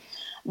overnight. Right.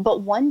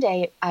 But one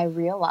day I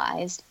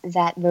realized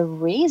that the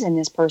reason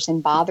this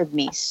person bothered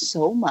me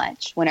so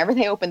much whenever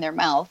they opened their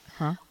mouth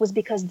was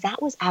because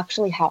that was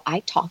actually how I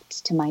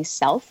talked to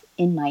myself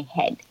in my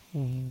head.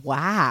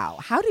 Wow.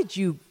 How did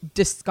you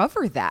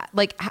discover that?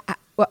 Like,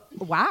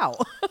 wow.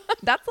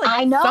 That's like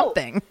I know.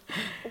 Something.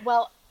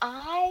 Well,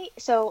 I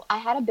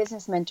had a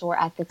business mentor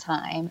at the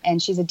time,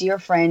 and she's a dear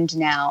friend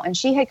now, and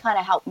she had kind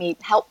of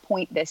help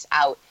point this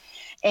out.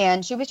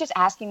 And she was just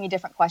asking me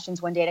different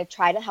questions one day to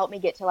try to help me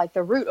get to like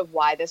the root of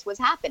why this was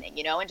happening,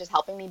 and just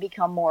helping me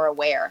become more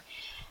aware.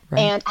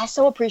 Right. And I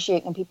so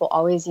appreciate when people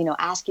always,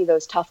 ask you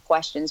those tough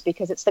questions,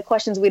 because it's the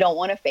questions we don't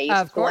want to face,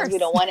 of the course. ones we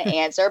don't want to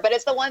answer, but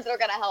it's the ones that are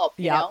going to help,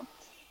 you know?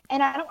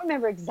 And I don't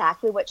remember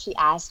exactly what she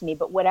asked me,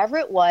 but whatever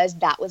it was,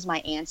 that was my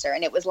answer.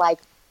 And it was like,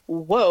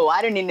 whoa,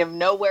 I didn't even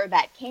know where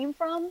that came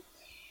from.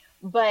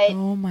 But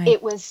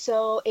it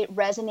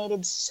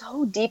resonated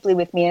so deeply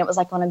with me. And it was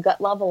like on a gut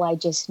level, I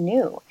just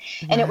knew. Wow.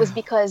 And it was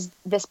because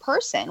this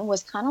person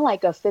was kind of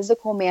like a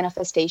physical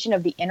manifestation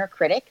of the inner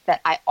critic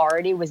that I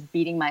already was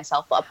beating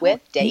myself up with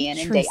day in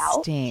and day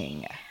out.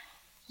 Yeah.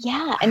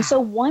 Wow. And so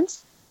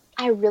once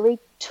I really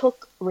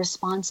took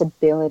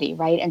responsibility,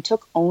 right, and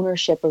took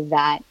ownership of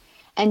that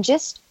and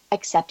just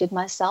accepted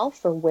myself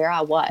for where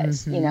I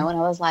was, and I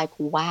was like,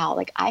 wow,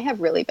 like I have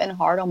really been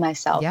hard on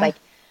myself. Like,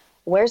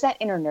 where's that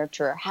inner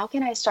nurturer? How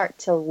can I start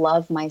to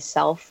love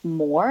myself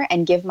more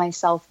and give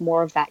myself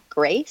more of that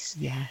grace?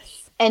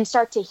 Yes. and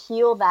start to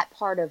heal that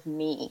part of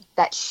me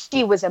that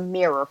she was a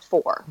mirror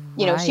for.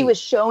 You know, she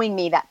was showing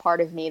me that part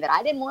of me that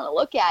I didn't want to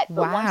look at.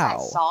 But once I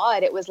saw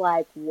it, it was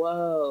like,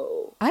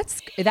 whoa.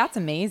 That's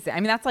amazing. I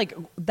mean,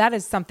 that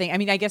is something, I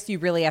mean, I guess you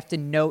really have to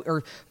know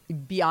or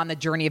be on the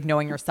journey of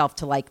knowing yourself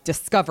to like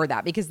discover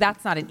that, because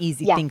that's not an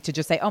easy thing to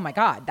just say, oh my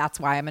God, that's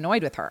why I'm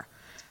annoyed with her.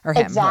 Or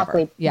him,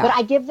 exactly. Whoever. Yeah. But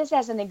I give this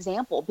as an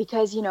example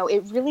because, you know,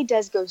 it really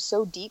does go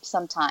so deep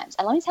sometimes.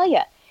 And let me tell you,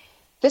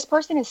 this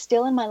person is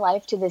still in my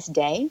life to this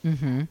day.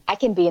 Mm-hmm. I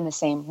can be in the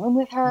same room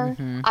with her.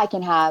 Mm-hmm. I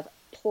can have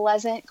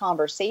pleasant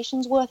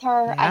conversations with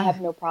her. Yeah. I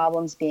have no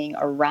problems being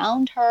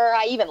around her.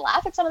 I even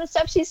laugh at some of the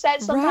stuff she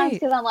says sometimes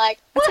because I'm like,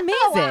 that's amazing.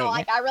 Wow,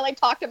 like I really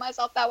talked to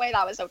myself that way.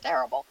 That was so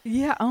terrible.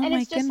 Yeah. Oh, and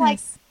my it's just like,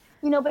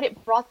 you know, but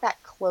it brought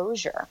that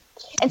closure.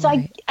 And so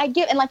I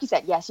give, and like you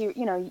said, yes, you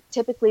know,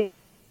 typically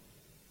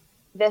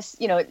this,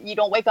 you know, you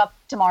don't wake up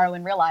tomorrow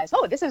and realize,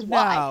 oh, this is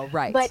why. No,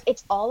 right. But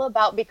it's all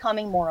about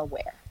becoming more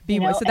aware. You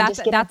know, so that's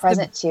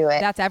present to it.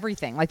 That's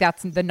everything. Like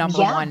that's the number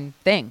one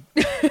thing.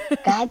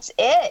 That's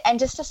it. And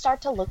just to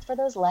start to look for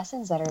those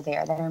lessons that are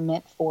there that are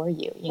meant for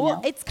you. You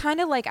know, it's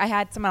kind of like I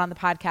had someone on the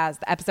podcast.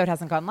 The episode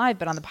hasn't gone live,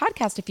 but on the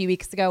podcast a few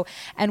weeks ago,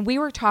 and we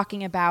were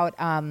talking about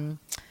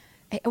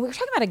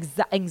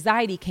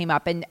anxiety came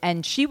up,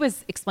 and she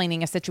was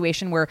explaining a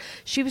situation where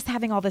she was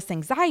having all this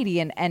anxiety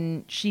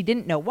and she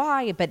didn't know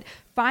why, but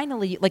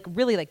finally like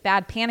really like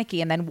bad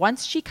panicky. And then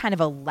once she kind of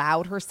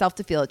allowed herself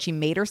to feel it, she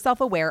made herself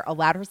aware,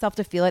 allowed herself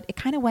to feel it, it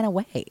kind of went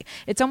away.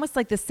 It's almost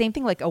like the same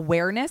thing, like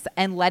awareness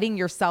and letting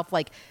yourself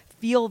like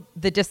feel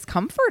the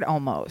discomfort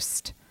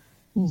almost.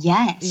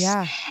 Yes.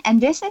 Yeah. And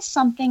this is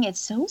something,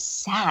 it's so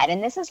sad.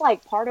 And this is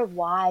like part of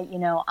why, you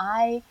know,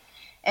 I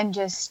am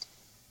just,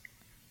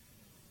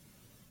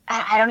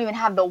 I don't even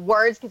have the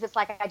words because it's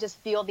like I just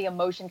feel the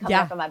emotion coming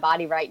up in my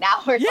body right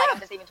now. Where it's like I'm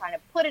just even trying to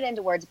put it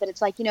into words. But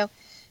it's like, you know,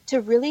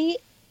 to really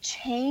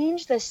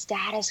change the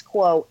status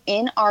quo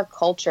in our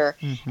culture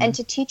and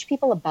to teach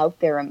people about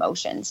their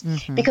emotions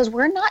because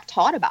we're not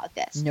taught about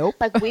this. Nope.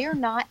 Like we are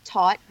not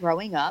taught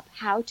growing up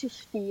how to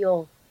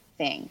feel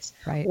things.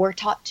 Right. We're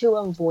taught to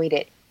avoid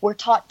it. We're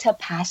taught to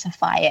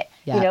pacify it.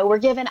 Yeah. You know, we're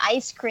given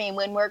ice cream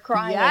when we're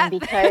crying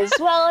because,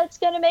 well, it's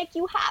going to make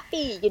you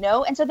happy, you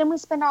know? And so then we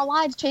spend our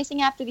lives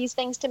chasing after these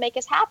things to make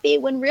us happy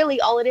when really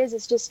all it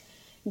is just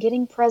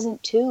getting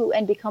present to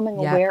and becoming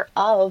aware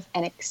of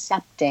and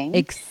accepting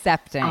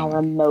our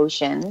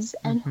emotions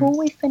and who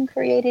we've been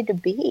created to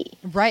be.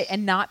 Right.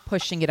 And not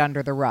pushing it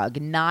under the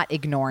rug, not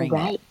ignoring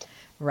it.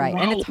 Right.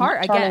 And it's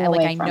hard. Again,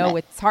 like I know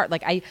it's hard.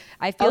 Like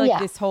I feel like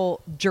this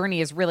whole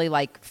journey is really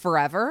like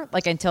forever,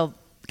 like until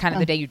kind of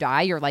the day you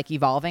die, you're like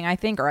evolving, I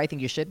think, or I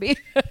think you should be.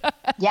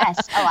 Yes.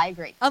 Oh, I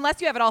agree.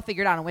 Unless you have it all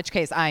figured out, in which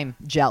case I'm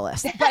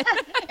jealous. But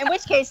in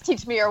which case,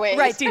 teach me your ways.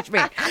 Right. Teach me.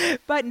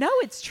 But no,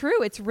 it's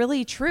true. It's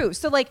really true.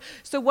 So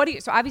so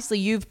obviously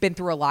you've been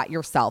through a lot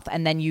yourself,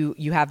 and then you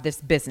have this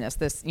business,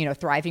 this, you know,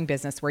 thriving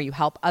business where you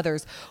help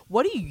others.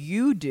 What do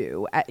you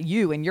do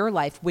in your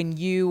life when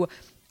you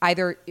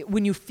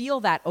feel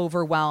that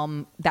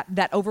overwhelm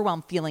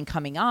feeling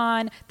coming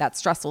on, that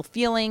stressful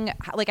feeling?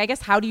 Like, I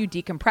guess, how do you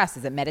decompress?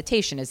 Is it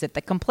meditation? Is it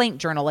the complaint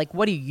journal? Like,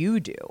 what do you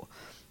do?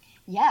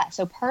 Yeah.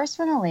 So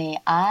personally,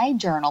 I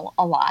journal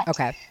a lot.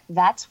 Okay.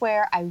 That's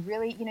where I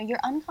really, you know, your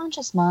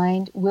unconscious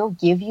mind will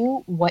give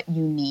you what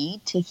you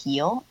need to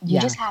heal. You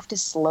just have to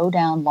slow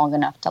down long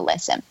enough to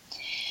listen.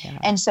 Yeah.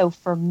 And so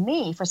for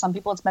me, for some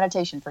people it's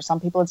meditation. For some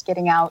people it's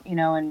getting out, you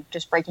know, and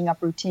just breaking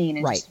up routine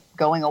and just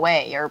going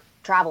away or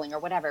traveling or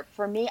whatever.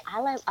 For me,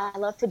 I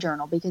love to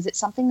journal because it's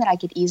something that I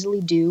could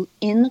easily do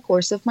in the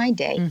course of my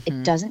day.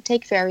 It doesn't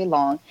take very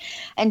long.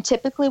 And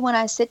typically when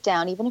I sit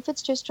down, even if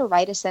it's just to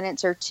write a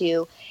sentence or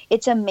two,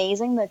 it's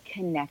amazing the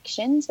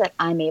connections that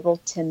I'm able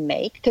to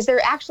make, because there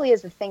actually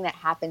is a thing that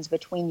happens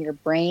between your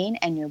brain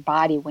and your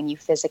body when you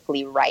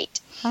physically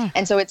write.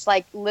 And so it's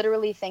like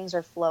literally things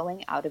are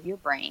flowing out of your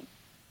brain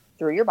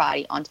through your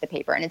body onto the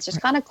paper. And it's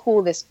just kind of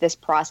cool, this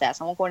process.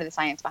 I won't go into the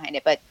science behind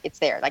it, but it's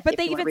there. Like, but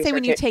they even say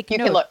when you take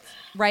notes,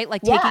 right?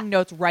 Like taking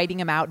notes, writing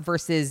them out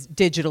versus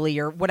digitally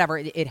or whatever,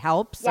 it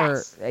helps.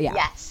 Yes.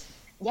 Yes.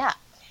 Yeah.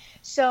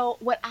 So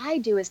what I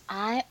do is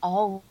I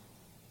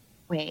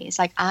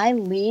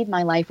lead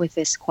my life with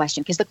this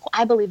question, because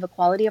I believe the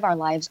quality of our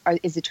lives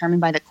is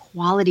determined by the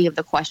quality of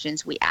the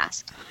questions we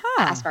ask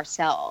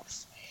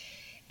ourselves.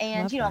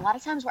 And, a lot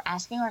of times we're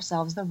asking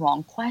ourselves the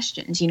wrong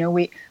questions. You know,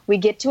 we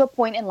get to a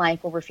point in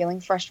life where we're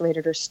feeling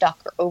frustrated or stuck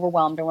or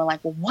overwhelmed, and we're like,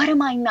 well, what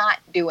am I not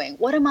doing?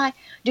 What am I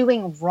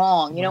doing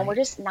wrong? You know, we're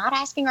just not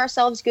asking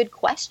ourselves good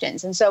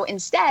questions. And so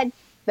instead,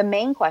 the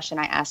main question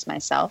I ask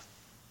myself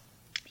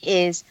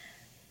is,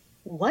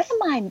 what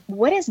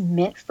is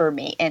meant for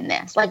me in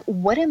this? Like,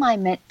 what am I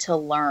meant to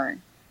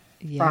learn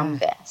from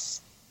this?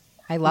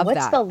 I love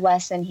What's the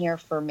lesson here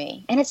for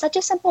me? And it's such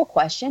a simple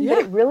question, but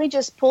it really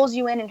just pulls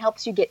you in and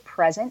helps you get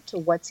present to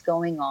what's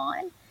going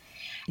on.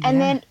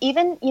 And then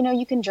even,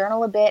 you can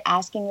journal a bit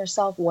asking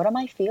yourself, what am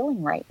I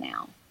feeling right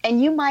now? And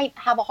you might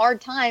have a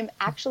hard time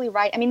actually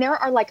writing. I mean, there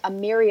are like a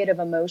myriad of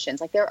emotions.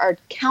 Like there are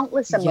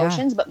countless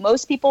emotions, but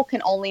most people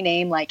can only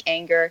name like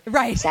anger,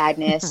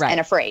 sadness, and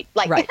afraid.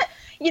 Like,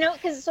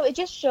 because so it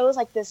just shows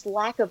like this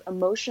lack of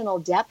emotional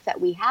depth that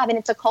we have. And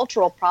it's a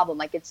cultural problem.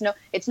 Like it's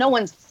no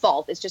one's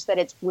fault. It's just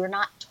that we're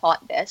not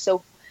taught this.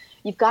 So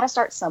you've got to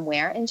start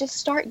somewhere and just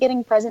start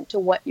getting present to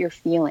what you're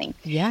feeling.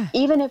 Yeah.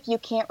 Even if you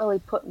can't really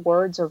put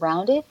words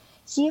around it,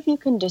 see if you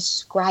can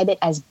describe it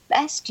as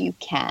best you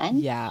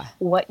can,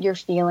 what you're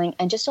feeling,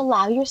 and just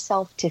allow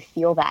yourself to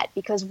feel that.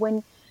 Because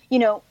when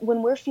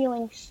we're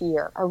feeling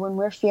fear, or when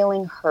we're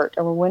feeling hurt,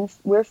 or when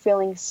we're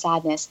feeling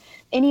sadness,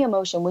 any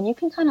emotion, when you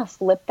can kind of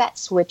flip that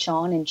switch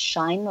on and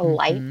shine the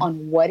light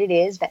on what it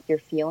is that you're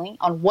feeling,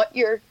 on what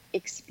you're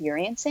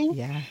experiencing,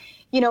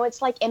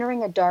 it's like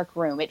entering a dark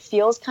room. It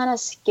feels kind of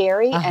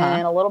scary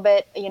and a little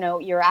bit,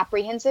 you're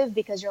apprehensive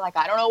because you're like,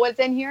 I don't know what's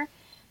in here.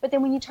 But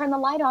then when you turn the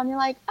light on, you're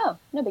like, oh,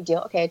 no big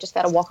deal. Okay, I just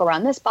got to walk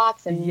around this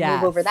box and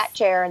move over that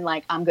chair and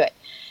like, I'm good.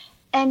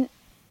 And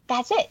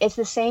that's it. It's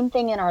the same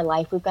thing in our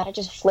life. We've got to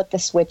just flip the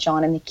switch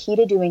on. And the key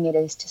to doing it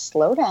is to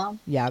slow down,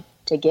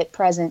 to get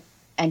present,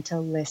 and to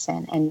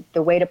listen. And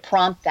the way to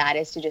prompt that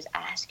is to just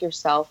ask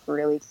yourself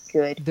really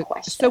good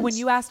questions. So when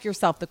you ask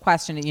yourself the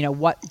question,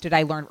 what did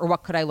I learn, or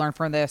what could I learn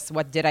from this?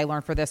 What did I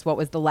learn for this? What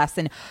was the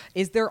lesson?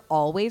 Is there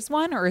always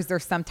one, or is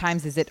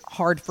it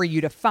hard for you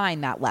to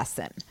find that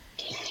lesson?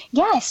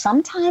 Yeah,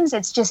 sometimes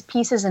it's just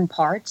pieces and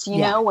parts,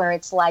 where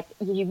it's like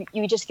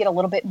you just get a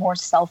little bit more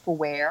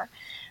self-aware.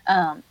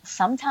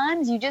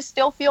 Sometimes you just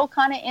still feel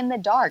kind of in the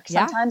dark.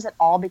 Sometimes it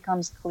all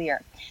becomes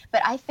clear.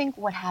 But I think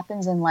what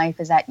happens in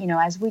life is that,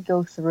 as we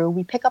go through,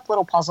 we pick up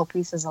little puzzle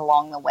pieces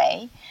along the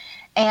way.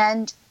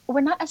 And we're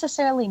not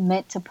necessarily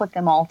meant to put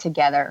them all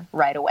together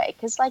right away.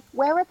 Because, like,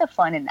 where would the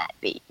fun in that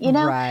be,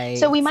 Right.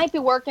 So we might be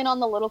working on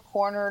the little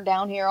corner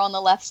down here on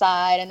the left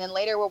side. And then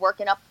later we're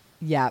working up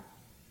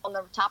on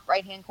the top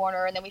right-hand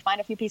corner, and then we find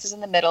a few pieces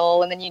in the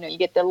middle, and then, you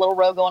get the little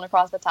row going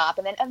across the top.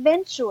 And then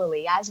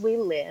eventually, as we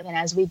live and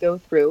as we go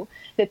through,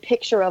 the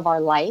picture of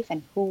our life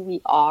and who we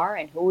are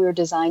and who we're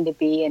designed to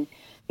be, and,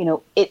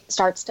 it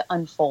starts to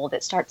unfold.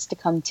 It starts to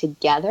come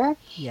together.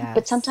 Yes.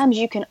 But sometimes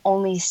you can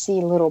only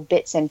see little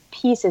bits and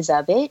pieces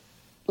of it,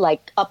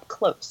 like up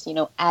close,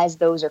 as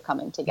those are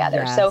coming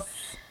together. Yes. So,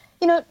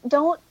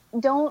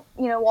 don't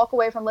walk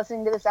away from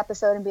listening to this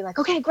episode and be like,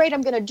 okay, great,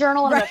 I'm going to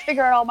journal and I'm going to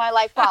figure out all my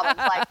life problems.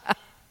 Like,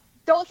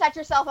 don't set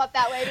yourself up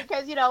that way,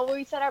 because,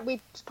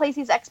 we place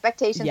these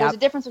expectations. There's a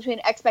difference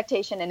between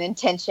expectation and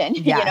intention.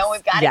 We've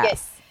got to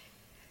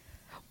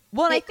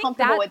get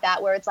comfortable with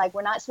that, where it's like,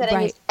 we're not setting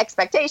these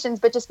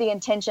expectations, but just the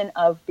intention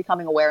of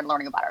becoming aware and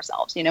learning about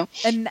ourselves,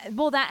 And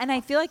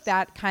I feel like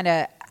that kind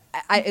of,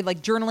 I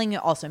like journaling,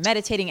 also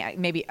meditating,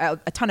 maybe a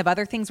ton of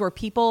other things where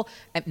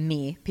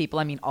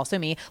also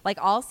me, like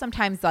I'll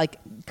sometimes like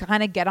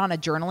kind of get on a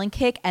journaling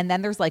kick, and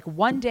then there's like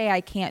one day I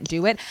can't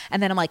do it,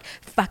 and then I'm like,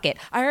 fuck it,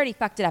 I already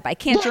fucked it up, I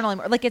can't journal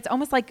anymore. Like, it's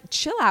almost like,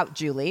 chill out,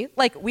 Julie.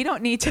 Like, we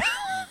don't need to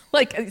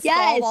like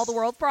solve all the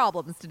world's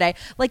problems today.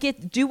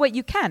 Like, do what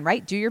you can,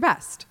 right? Do your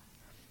best.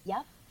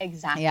 Yep,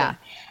 exactly. Yeah.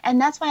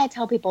 And that's why I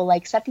tell people,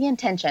 like, set the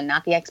intention,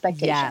 not the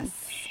expectation.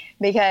 Yes.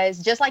 Because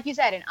just like you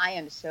said, and I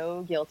am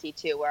so guilty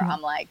too, where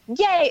I'm like,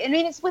 yay. I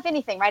mean, it's with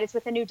anything, right? It's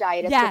with a new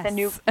diet. It's with a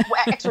new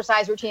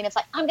exercise routine. It's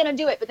like, I'm going to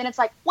do it. But then it's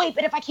like, wait,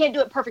 but if I can't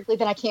do it perfectly,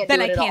 then I can't do it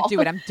at all. Then I can't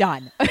do it. I'm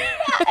done.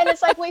 And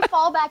it's like, we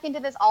fall back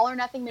into this all or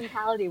nothing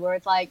mentality where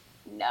it's like,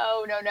 no.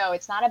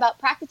 It's not about,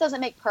 practice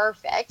doesn't make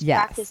perfect. Yes.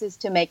 Practice is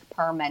to make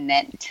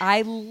permanent.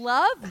 I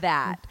love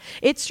that.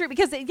 It's true,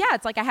 because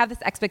it's like I have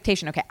this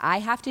expectation. Okay, I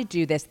have to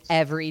do this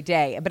every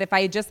day. But if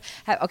I just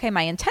have, okay,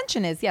 my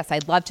intention is, yes,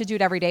 I'd love to do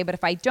it every day. But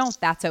if I don't,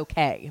 that's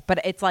okay. But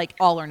it's like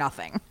all or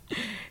nothing.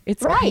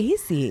 It's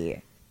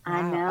crazy.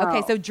 I know.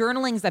 Okay, so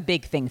journaling's a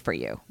big thing for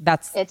you.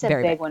 It's a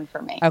big one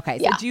for me. Okay,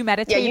 so do you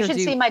meditate? Yeah, you should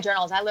see my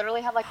journals. I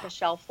literally have like a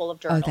shelf full of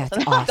journals. Oh,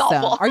 that's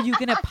awesome. Are you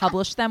going to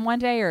publish them one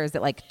day, or is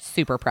it like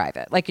super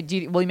private? Like,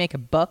 will you make a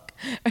book?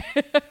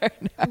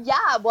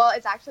 Yeah, well,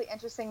 it's actually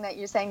interesting that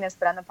you're saying this,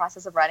 but I'm in the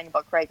process of writing a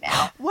book right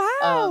now.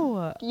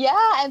 Wow.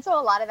 And so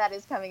a lot of that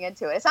is coming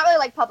into it. It's not really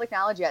like public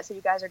knowledge yet, so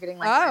you guys are getting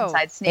like an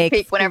inside sneak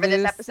peek whenever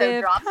this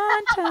episode drops.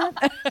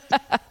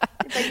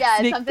 But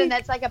it's something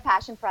that's like a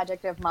passion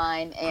project of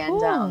mine.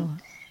 And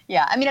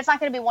I mean, it's not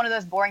going to be one of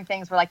those boring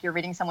things where like you're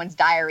reading someone's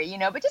diary,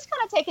 but just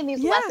kind of taking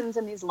these lessons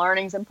and these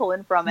learnings and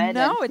pulling from it.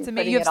 No, it's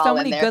amazing. You have so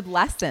many good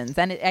lessons.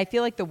 And I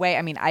feel like the way,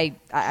 I mean, I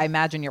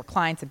imagine your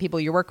clients and people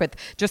you work with,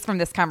 just from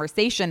this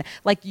conversation,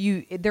 like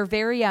they're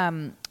very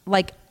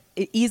like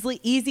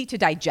easy to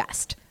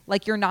digest.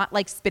 Like, you're not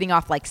like spitting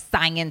off like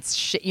science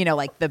shit,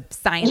 like the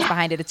science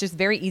behind it. It's just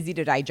very easy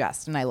to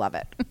digest, and I love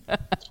it.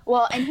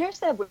 Well, and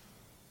here's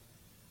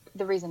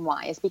the reason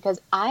why is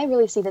because I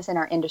really see this in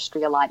our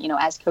industry a lot,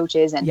 as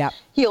coaches and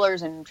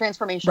healers and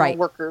transformational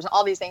workers,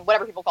 all these things,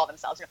 whatever people call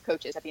themselves,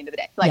 coaches at the end of the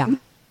day. Like,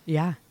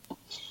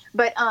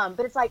 But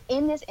it's like,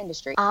 in this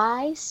industry,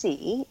 I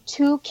see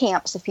two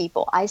camps of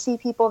people. I see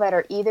people that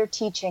are either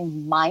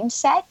teaching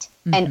mindset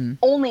and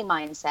only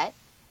mindset,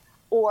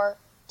 or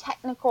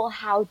technical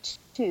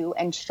how-to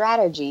and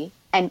strategy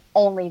and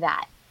only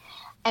that.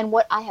 And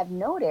what I have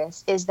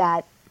noticed is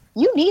that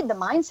you need the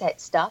mindset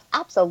stuff,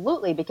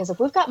 absolutely, because if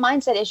we've got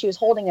mindset issues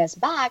holding us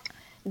back,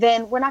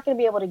 then we're not going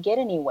to be able to get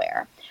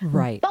anywhere.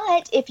 Right.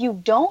 But if you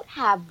don't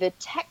have the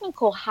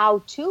technical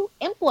how to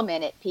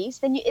implement it piece,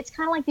 then it's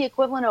kind of like the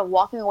equivalent of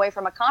walking away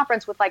from a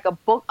conference with like a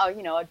book, a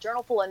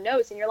journal full of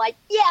notes, and you're like,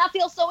 yeah, I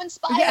feel so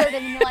inspired.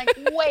 And you're like,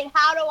 wait,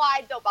 how do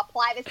I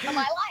apply this to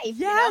my life?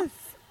 Yes.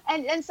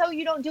 And so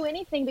you don't do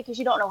anything because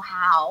you don't know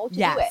how to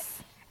do it. Yes.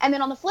 And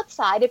then on the flip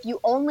side, if you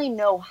only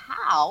know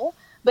how,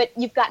 but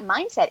you've got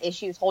mindset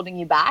issues holding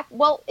you back,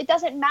 well, it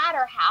doesn't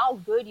matter how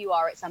good you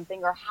are at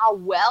something or how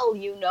well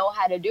you know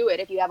how to do it.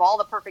 If you have all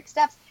the perfect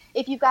steps,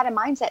 if you've got a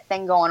mindset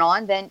thing going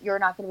on, then you're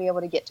not going to be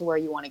able to get to where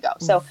you want to go.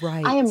 So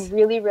Right. I am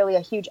really, really a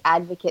huge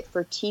advocate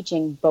for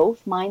teaching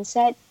both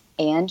mindset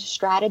and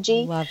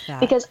strategy. Love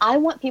that. Because I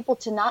want people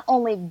to not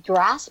only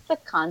grasp the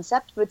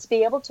concept, but to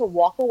be able to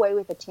walk away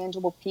with a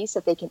tangible piece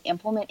that they can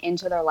implement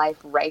into their life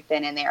right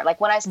then and there.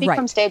 Like when I speak Right.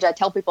 from stage, I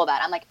tell people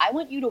that. I'm like, I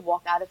want you to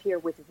walk out of here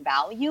with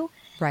value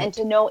Right. and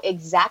to know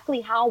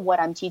exactly how what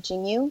I'm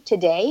teaching you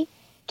today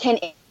can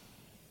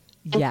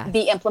Yes.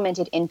 be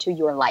implemented into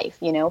your life,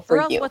 for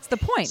Or else you. what's the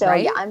point, So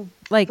right? yeah, I'm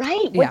Like,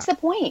 right. What's the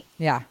point?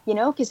 Yeah.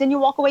 Because then you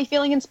walk away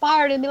feeling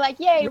inspired and be like,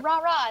 yay, rah,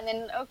 rah. And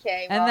then,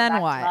 okay, well, And then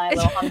back what? to my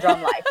little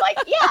humdrum life. Like,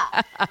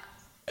 yeah.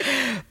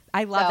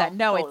 I love So, that.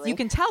 No, totally. you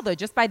can tell though,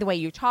 just by the way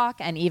you talk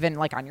and even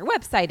like on your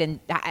website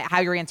and how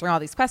you're answering all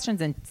these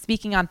questions and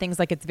speaking on things,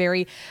 like it's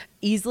very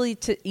easy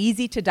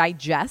to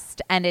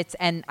digest.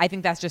 And I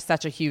think that's just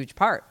such a huge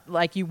part.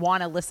 Like you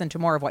want to listen to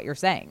more of what you're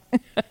saying.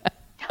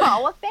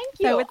 Oh, well, thank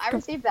you. So I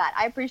received that.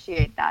 I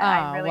appreciate that.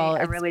 I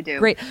really do.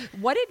 Great.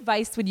 What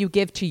advice would you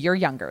give to your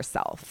younger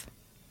self?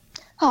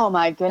 Oh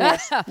my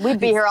goodness. We'd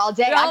be here all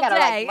day. All I got to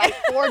day. write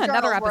 4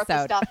 Another journals worth of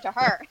episode. stuff to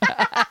her.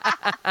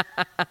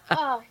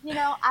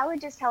 I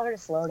would just tell her to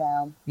slow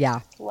down.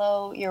 Yeah.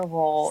 Slow your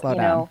roll. Slow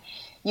down.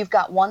 You've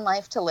got one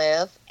life to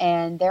live,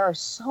 and there are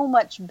so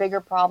much bigger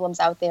problems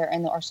out there,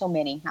 and there are so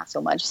many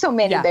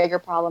Yeah. bigger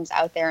problems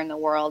out there in the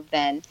world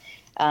than,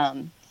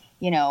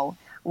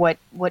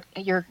 what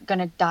you're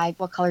gonna dye,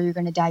 what color you're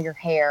gonna dye your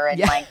hair, and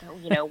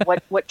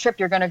what trip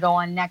you're gonna go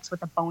on next with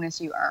the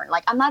bonus you earn.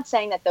 Like, I'm not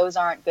saying that those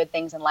aren't good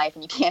things in life,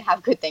 and you can't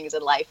have good things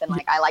in life. And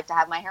like, I like to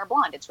have my hair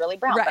blonde. It's really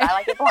brown, Right. but I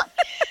like it blonde.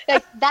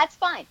 Like, that's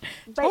fine.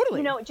 But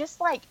Totally. just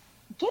like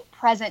get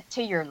present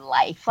to your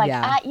life. Like,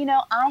 Yeah.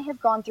 I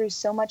have gone through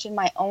so much in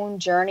my own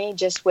journey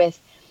just with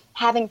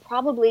having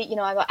probably,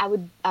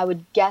 I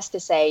would guess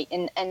to say,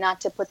 and not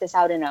to put this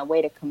out in a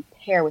way to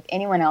compare with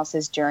anyone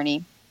else's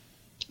journey,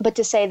 but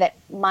to say that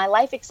my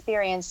life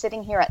experience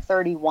sitting here at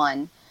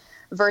 31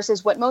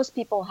 versus what most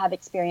people have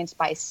experienced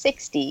by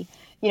 60,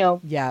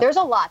 there's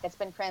a lot that's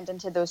been crammed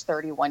into those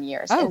 31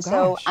 years. Oh, and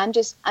so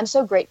gosh. I'm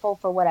so grateful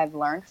for what I've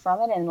learned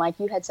from it. And like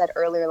you had said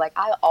earlier, like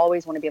I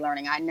always want to be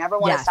learning. I never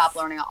want to Yes. stop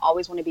learning. I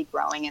always want to be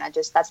growing. And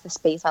that's the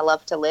space I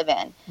love to live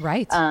in.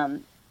 Right.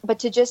 But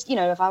to just,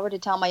 if I were to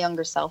tell my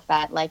younger self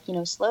that, like,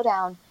 slow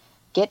down,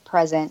 get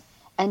present,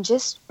 and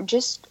just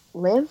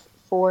live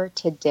for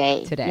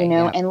today,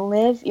 yep. and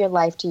live your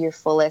life to your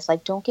fullest.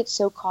 Like, don't get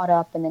so caught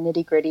up in the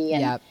nitty gritty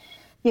and,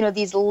 Yep.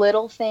 these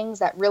little things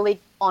that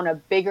really on a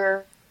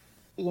bigger,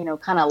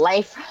 kind of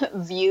life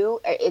view,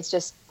 it's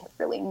just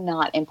really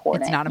not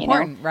important. It's not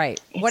important,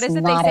 right? What is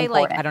it they not say?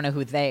 Like, important. I don't know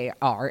who they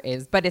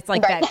is, but it's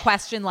like Right. that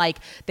question. Like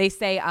they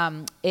say,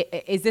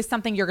 is this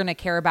something you're going to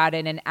care about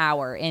in an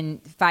hour, in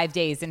 5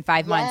 days, in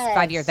 5 months,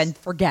 5 years? Yes. Then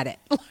forget it.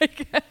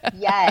 Like,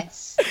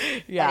 Yes.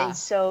 Yeah. That is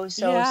so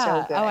good.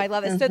 Oh, I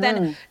love it. So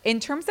then in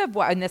terms of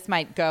what, and this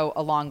might go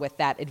along with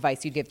that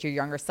advice you give to your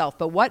younger self,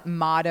 but what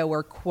motto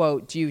or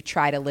quote do you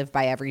try to live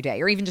by every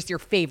day? Or even just your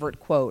favorite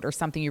quote or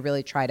something you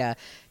really try to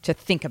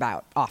think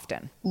about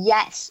often?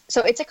 Yes.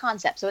 So it's a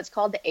concept. So it's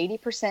called the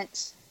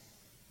 80%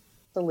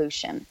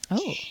 solution.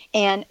 Oh.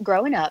 And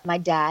growing up, my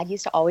dad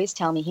used to always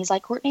tell me, he's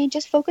like, Courtney,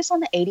 just focus on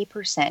the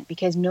 80%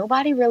 because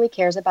nobody really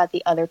cares about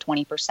the other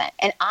 20%.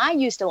 And I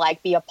used to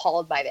be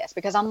appalled by this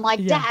because I'm like,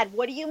 Yeah. Dad,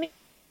 what do you mean?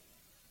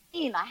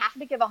 I have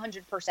to give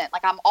 100%.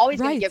 Like, I'm always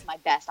going Right. to give my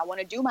best. I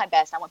want to do my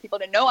best. I want people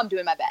to know I'm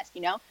doing my best,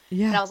 Yeah.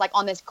 And I was like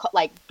on this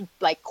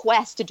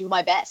quest to do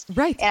my best.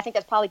 Right. And I think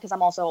that's probably because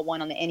I'm also a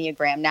 1 on the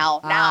Enneagram.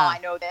 Now I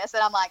know this,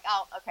 and I'm like,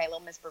 oh, okay,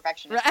 little Miss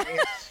Perfectionist. Right.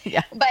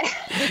 Yeah. But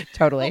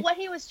Totally. but what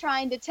he was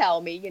trying to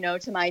tell me,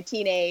 to my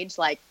teenage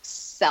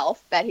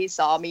self that he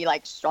saw me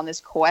just on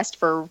this quest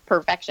for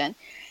perfection,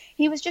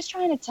 he was just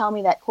trying to tell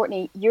me that,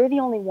 Courtney, you're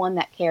the only one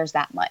that cares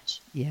that much.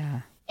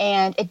 Yeah.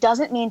 And it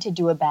doesn't mean to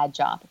do a bad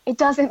job. It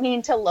doesn't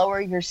mean to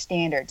lower your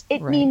standards. It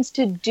Right. means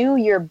to do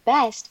your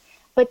best,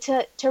 but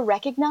to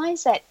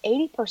recognize that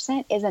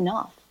 80% is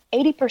enough.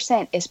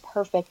 80% is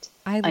perfect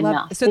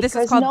enough. So this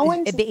is because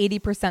called the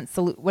 80%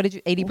 solution. What did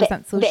you,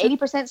 80% solution? The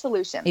 80%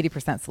 solution.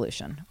 80%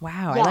 solution.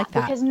 Wow. Yeah, I like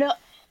that. because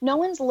no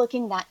one's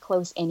looking that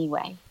close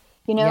anyway.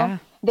 Yeah.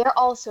 They're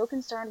all so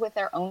concerned with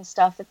their own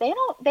stuff that they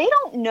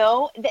don't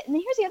know that. And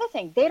here's the other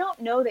thing. They don't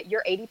know that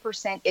your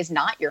 80% is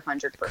not your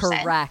 100%.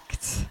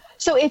 Correct.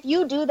 So if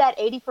you do that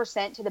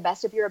 80% to the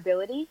best of your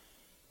ability,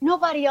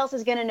 nobody else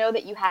is going to know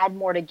that you had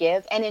more to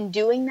give. And in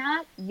doing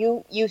that,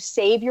 you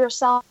save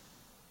yourself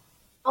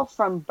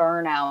from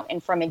burnout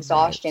and from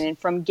exhaustion and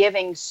from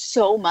giving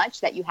so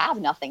much that you have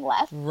nothing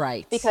left.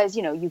 Right. Because,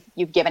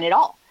 you've given it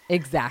all.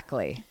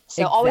 Exactly.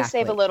 So always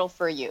save a little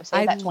for you.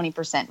 Save that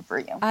 20% for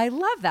you. I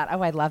love that.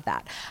 Oh, I love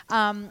that.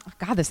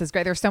 God, this is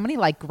great. There's so many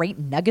like great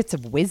nuggets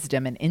of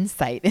wisdom and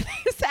insight in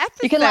this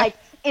episode. You can like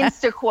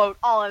Insta quote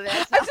all of this. I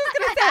was just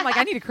going to say, I'm like,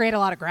 I need to create a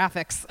lot of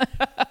graphics.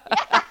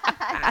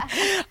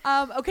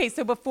 Okay,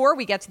 so before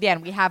we get to the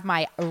end, we have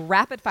my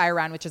rapid fire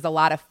round, which is a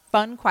lot of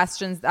fun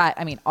questions.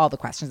 I mean, all the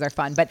questions are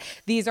fun, but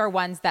these are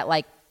ones that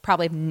like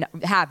probably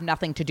have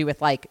nothing to do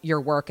with like your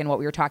work and what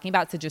we were talking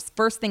about. So just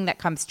first thing that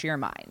comes to your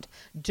mind.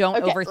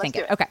 Don't overthink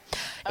it. Okay.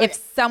 If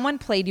someone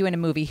played you in a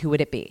movie, who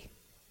would it be?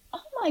 Oh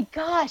my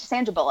gosh,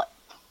 Sandra Bullock.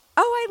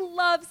 Oh, I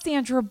love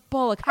Sandra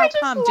Bullock. How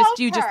come?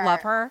 Do you just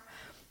love her?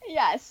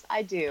 Yes,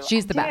 I do.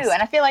 She's the best.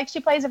 And I feel like she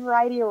plays a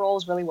variety of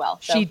roles really well.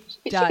 So she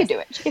could do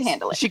it. She could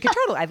handle it. She could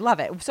totally. I love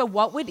it. So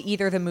what would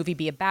either the movie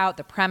be about,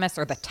 the premise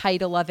or the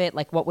title of it?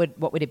 Like what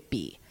would it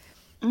be?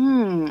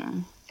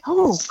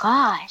 Oh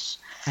gosh.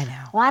 I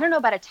know. Well, I don't know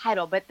about a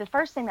title, but the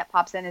first thing that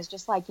pops in is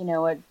just like, a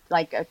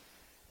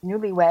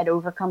newlywed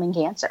overcoming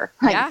cancer.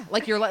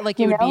 Like it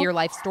would be your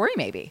life story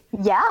maybe.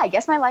 Yeah, I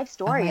guess my life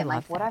story and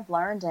like what I've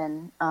learned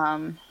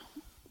and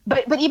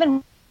but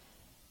even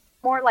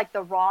more like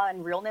the raw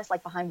and realness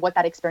like behind what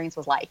that experience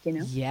was like,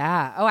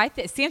 Yeah.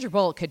 Oh, Sandra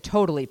Bullock could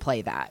totally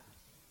play that.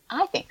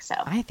 I think so.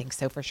 I think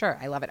so for sure.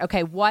 I love it.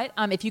 Okay, what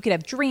if you could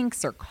have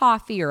drinks or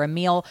coffee or a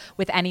meal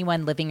with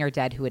anyone living or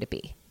dead, who would it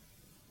be?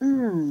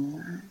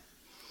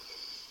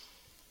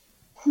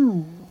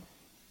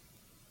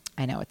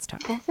 I know it's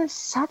tough. This is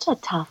such a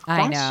tough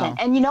question. I know.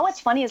 And what's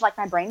funny is like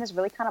my brain is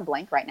really kind of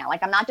blank right now.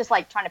 Like I'm not just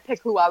like trying to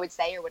pick who I would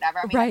say or whatever.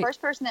 I mean, the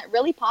first person that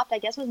really popped, I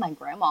guess, was my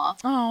grandma.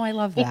 Oh, I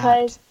love that.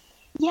 Because,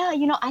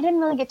 I didn't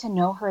really get to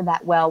know her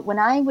that well. When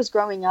I was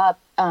growing up,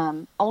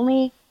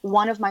 only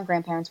one of my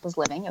grandparents was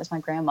living. It was my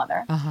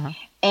grandmother.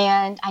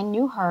 And I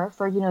knew her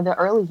for, the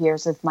early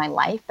years of my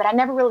life, but I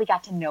never really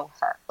got to know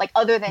her. Like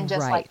other than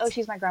just like, oh,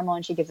 she's my grandma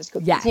and she gives us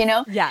cookies,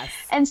 Yes.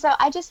 And so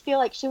I just feel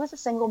like she was a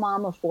single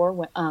mom of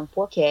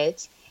four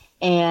kids.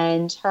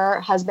 And her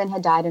husband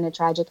had died in a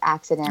tragic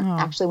accident,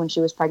 actually, when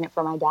she was pregnant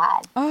for my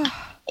dad.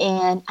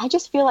 And I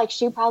just feel like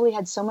she probably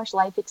had so much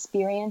life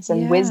experience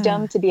and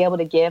wisdom to be able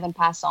to give and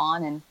pass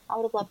on. And I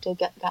would have loved to have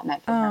gotten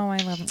that from her. Oh, I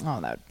love it. Oh,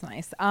 that's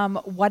nice.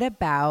 What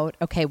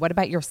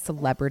about your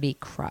celebrity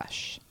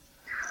crush?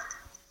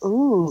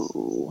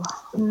 Ooh.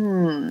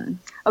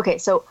 Okay,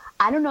 so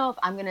I don't know if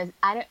I'm going to,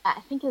 I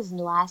think his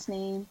last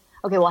name.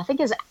 Okay, well, I think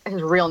his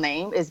real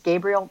name is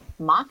Gabriel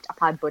Macht. I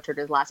probably butchered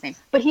his last name.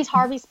 But he's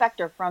Harvey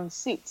Specter from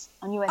Suits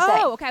on USA.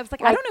 Oh, okay. I was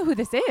like, I don't know who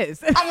this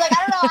is. I'm like,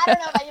 I don't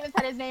know if I even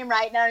said his name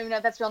right. And I don't even know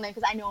if that's his real name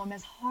because I know him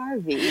as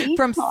Harvey.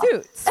 From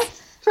Suits.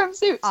 From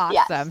Suits, awesome.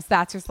 Yes.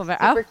 That's your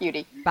celebrity. Super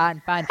cutie.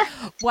 Fun.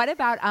 What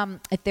about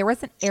if there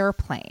was an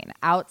airplane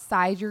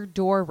outside your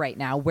door right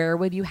now, where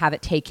would you have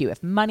it take you?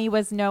 If money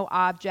was no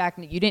object,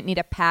 you didn't need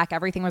to pack,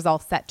 everything was all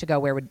set to go,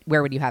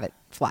 where would you have it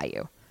fly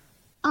you?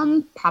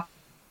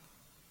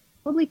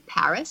 Probably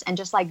Paris and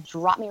just like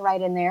drop me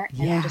right in there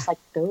and then just like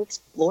go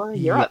explore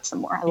Europe some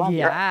more. I love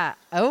Europe.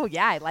 Oh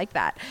yeah, I like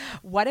that.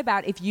 What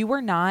about if you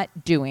were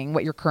not doing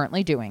what you're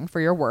currently doing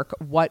for your work,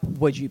 what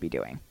would you be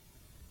doing?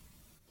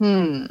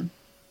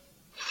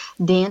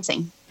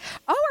 Dancing.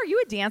 Oh, are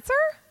you a dancer?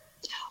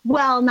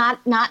 Well, not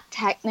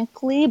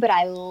technically, but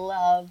I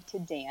love to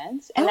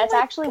dance. And that's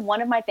actually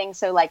one of my things.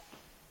 So like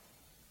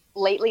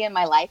lately in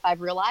my life,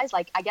 I've realized,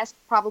 like, I guess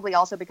probably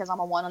also because I'm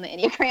a 1 on the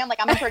Enneagram, like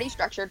I'm a pretty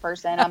structured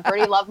person. I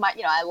love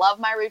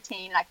my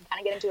routine and I can kind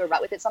of get into a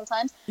rut with it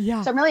sometimes.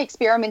 Yeah. So I'm really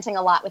experimenting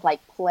a lot with like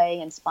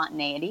play and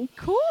spontaneity.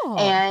 Cool.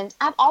 And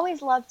I've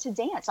always loved to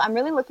dance. So I'm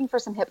really looking for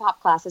some hip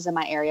hop classes in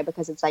my area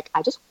because it's like,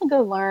 I just want to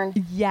go learn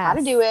how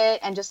to do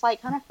it and just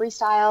like kind of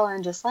freestyle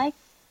and just like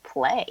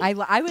play.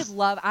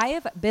 I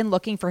have been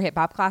looking for hip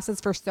hop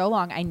classes for so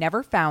long. I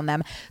never found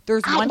them.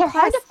 There's one class.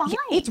 Hard to find.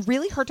 It's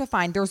really hard to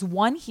find. There's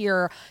one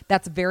here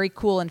that's very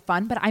cool and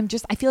fun, but I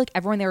feel like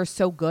everyone there is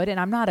so good and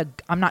I'm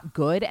not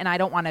good and I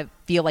don't want to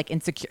feel like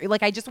insecure.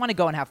 Like I just want to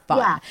go and have fun.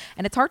 Yeah.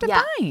 And it's hard to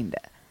find.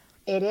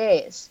 It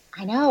is.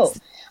 I know.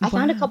 I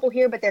found a couple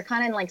here, but they're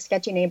kind of in like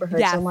sketchy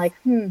neighborhoods. Yeah. So I'm like,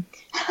 You're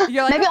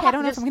like, maybe okay, I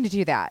don't know if I'm going to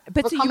do that.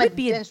 But so you would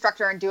be an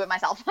instructor and do it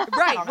myself.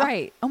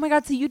 Right. Oh my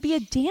God. So you'd be a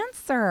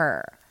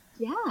dancer.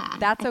 Yeah.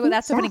 That's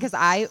so funny because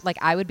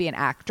I would be an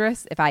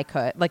actress if I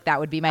could. Like that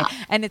would be my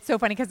and it's so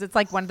funny because it's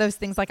like one of those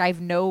things like I have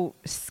no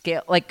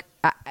skill. Like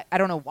I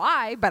don't know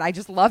why, but I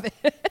just love it.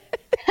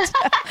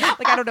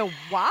 Like I don't know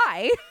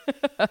why,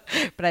 but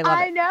I love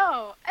it. I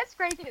know. That's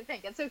crazy to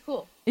think. It's so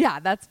cool. Yeah,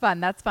 that's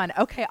fun.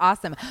 Okay,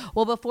 awesome.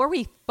 Well, before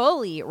we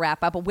fully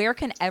wrap up, where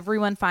can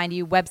everyone find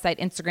you? Website,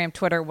 Instagram,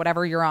 Twitter,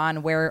 whatever you're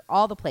on, where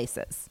all the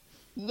places?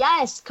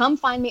 Yes, come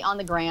find me on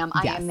the gram.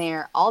 I am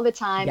there all the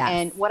time. Yes.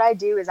 And what I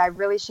do is I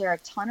really share a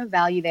ton of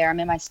value there.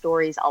 I'm in my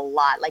stories a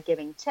lot, like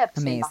giving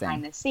tips and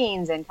behind the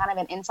scenes and kind of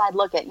an inside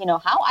look at,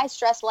 how I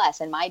stress less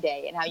in my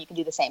day and how you can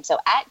do the same. So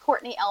at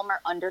Courtney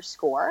Elmer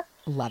 _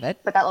 Love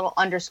it. Put that little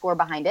underscore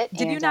behind it.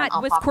 Did you not,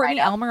 was Courtney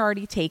Elmer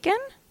already taken?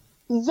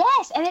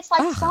 Yes, and it's like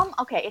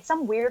it's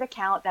some weird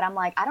account that I'm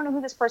like, I don't know who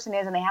this person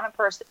is, and they haven't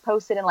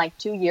posted in like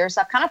 2 years.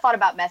 So I've kind of thought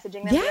about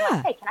messaging them. Yeah. Being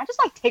like, hey, can I just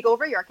take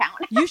over your account?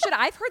 You should.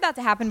 I've heard that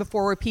to happen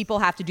before, where people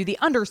have to do the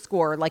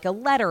underscore, like a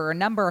letter or a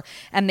number,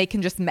 and they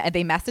can just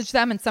they message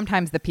them, and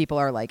sometimes the people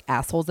are like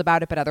assholes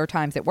about it, but other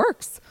times it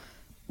works.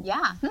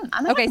 Yeah.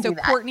 Okay, so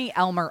Courtney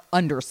Elmer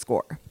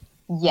 _.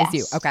 Yes. Is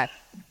you. Okay.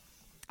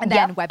 And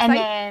then website. And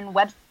then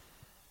website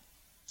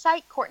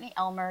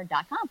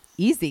CourtneyElmer.com.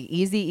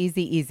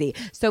 Easy.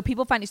 So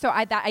people find you. So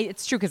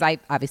it's true, because I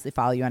obviously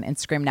follow you on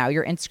Instagram now.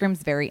 Your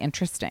Instagram's very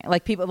interesting.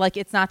 Like people,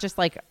 it's not just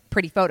like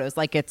pretty photos.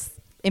 Like it's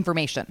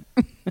information.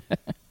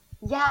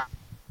 Yeah.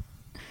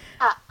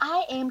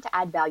 I aim to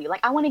add value.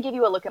 Like I want to give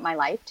you a look at my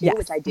life too,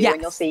 which I do.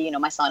 And you'll see,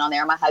 my son on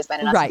there, my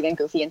husband, and us being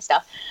goofy and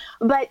stuff.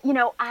 But,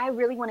 I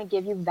really want to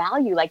give you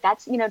value. Like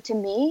that's, to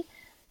me,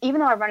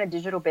 even though I run a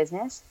digital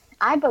business,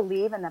 I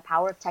believe in the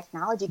power of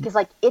technology because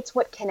it's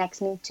what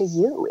connects me to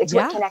you. It's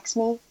what connects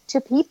me to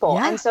people.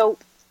 Yeah. And so,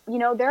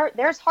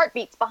 there's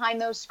heartbeats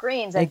behind those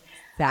screens. And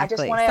exactly. I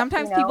just wanna,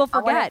 sometimes people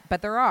forget,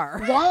 but there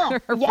are. Yeah.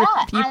 People.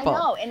 I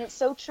know. And it's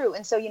so true.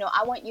 And so,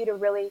 I want you to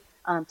really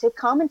to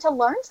come and to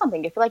learn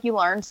something, to feel like you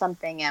learned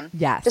something. And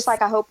just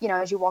like I hope,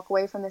 as you walk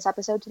away from this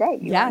episode today,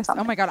 you learned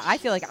something. Oh my God. I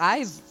feel like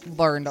I've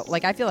learned,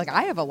 I feel like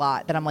I have a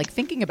lot that I'm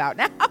thinking about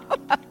now.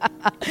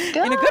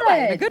 In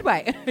a good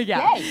way.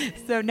 Yeah. Yay.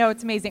 So no,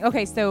 it's amazing.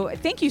 Okay. So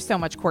thank you so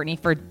much, Courtney,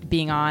 for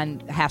being on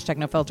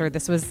 #NoFilter.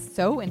 This was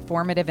so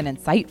informative and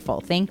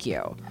insightful. Thank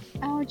you.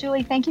 Oh,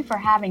 Julie, thank you for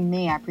having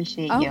me. I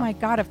appreciate you. Oh my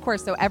God. Of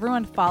course. So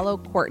everyone follow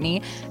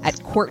Courtney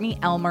at Courtney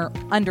Elmer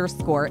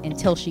 _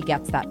 until she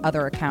gets that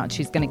other account.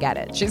 She's going to get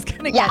it. She's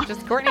going to get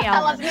just Courtney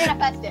Elmer. Let's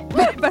manifest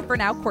it. But for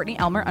now, Courtney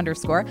Elmer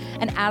 _.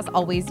 And as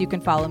always, you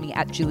can follow me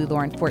at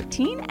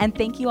JulieLauren14. And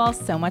thank you all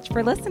so much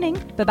for listening.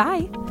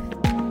 Bye-bye.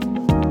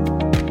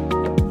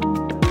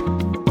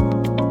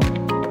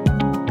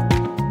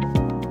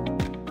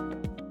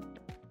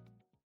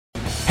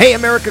 Hey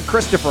America,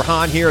 Christopher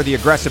Hahn here, the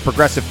Aggressive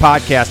Progressive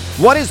Podcast.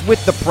 What is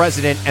with the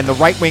president and the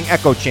right-wing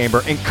echo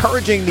chamber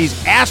encouraging these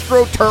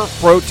AstroTurf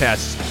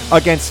protests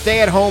against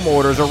stay-at-home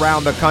orders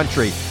around the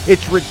country?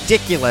 It's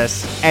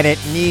ridiculous and it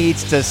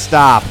needs to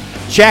stop.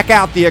 Check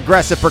out the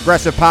Aggressive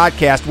Progressive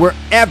Podcast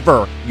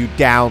wherever you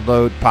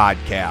download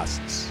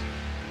podcasts.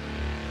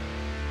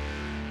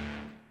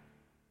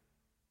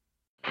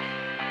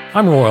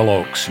 I'm Royal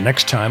Oakes.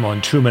 Next time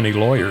on Too Many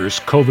Lawyers,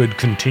 COVID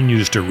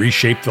continues to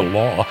reshape the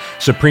law.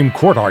 Supreme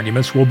Court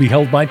arguments will be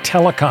held by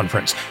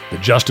teleconference. The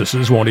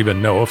justices won't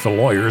even know if the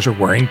lawyers are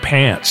wearing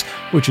pants,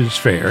 which is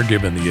fair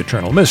given the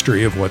eternal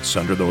mystery of what's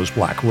under those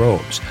black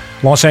robes.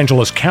 Los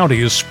Angeles County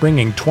is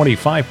springing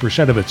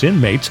 25% of its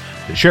inmates.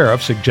 The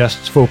sheriff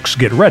suggests folks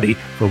get ready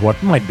for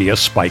what might be a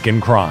spike in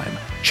crime.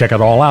 Check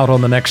it all out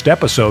on the next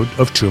episode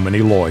of Too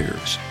Many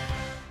Lawyers.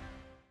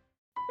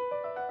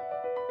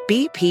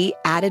 BP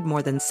added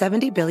more than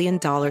 $70 billion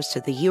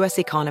to the U.S.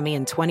 economy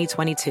in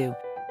 2022.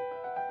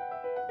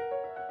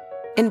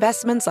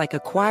 Investments like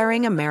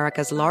acquiring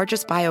America's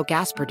largest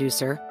biogas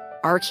producer,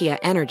 Archaea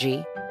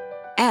Energy,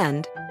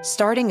 and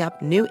starting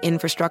up new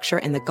infrastructure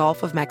in the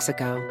Gulf of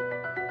Mexico.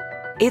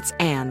 It's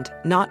and,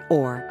 not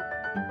or.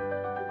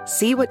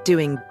 See what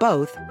doing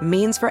both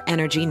means for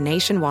energy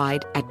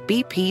nationwide at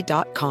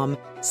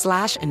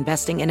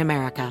bp.com/investing in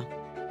America.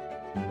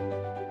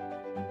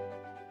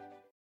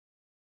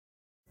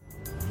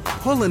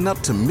 Pulling up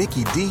to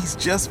Mickey D's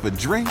just for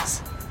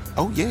drinks?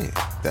 Oh yeah,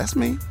 that's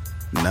me.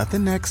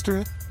 Nothing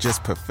extra,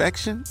 just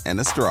perfection and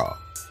a straw.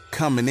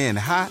 Coming in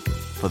hot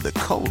for the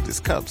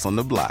coldest cups on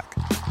the block.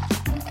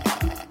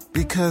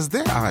 Because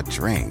there are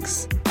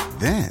drinks.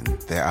 Then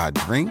there are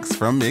drinks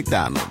from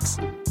McDonald's.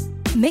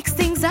 Mix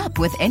things up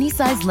with any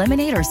size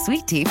lemonade or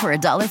sweet tea for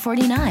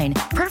 $1.49.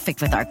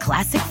 Perfect with our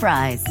classic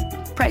fries.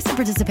 Price and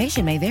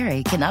participation may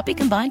vary. Cannot be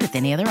combined with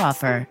any other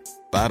offer.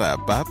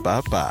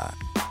 Ba-da-ba-ba-ba.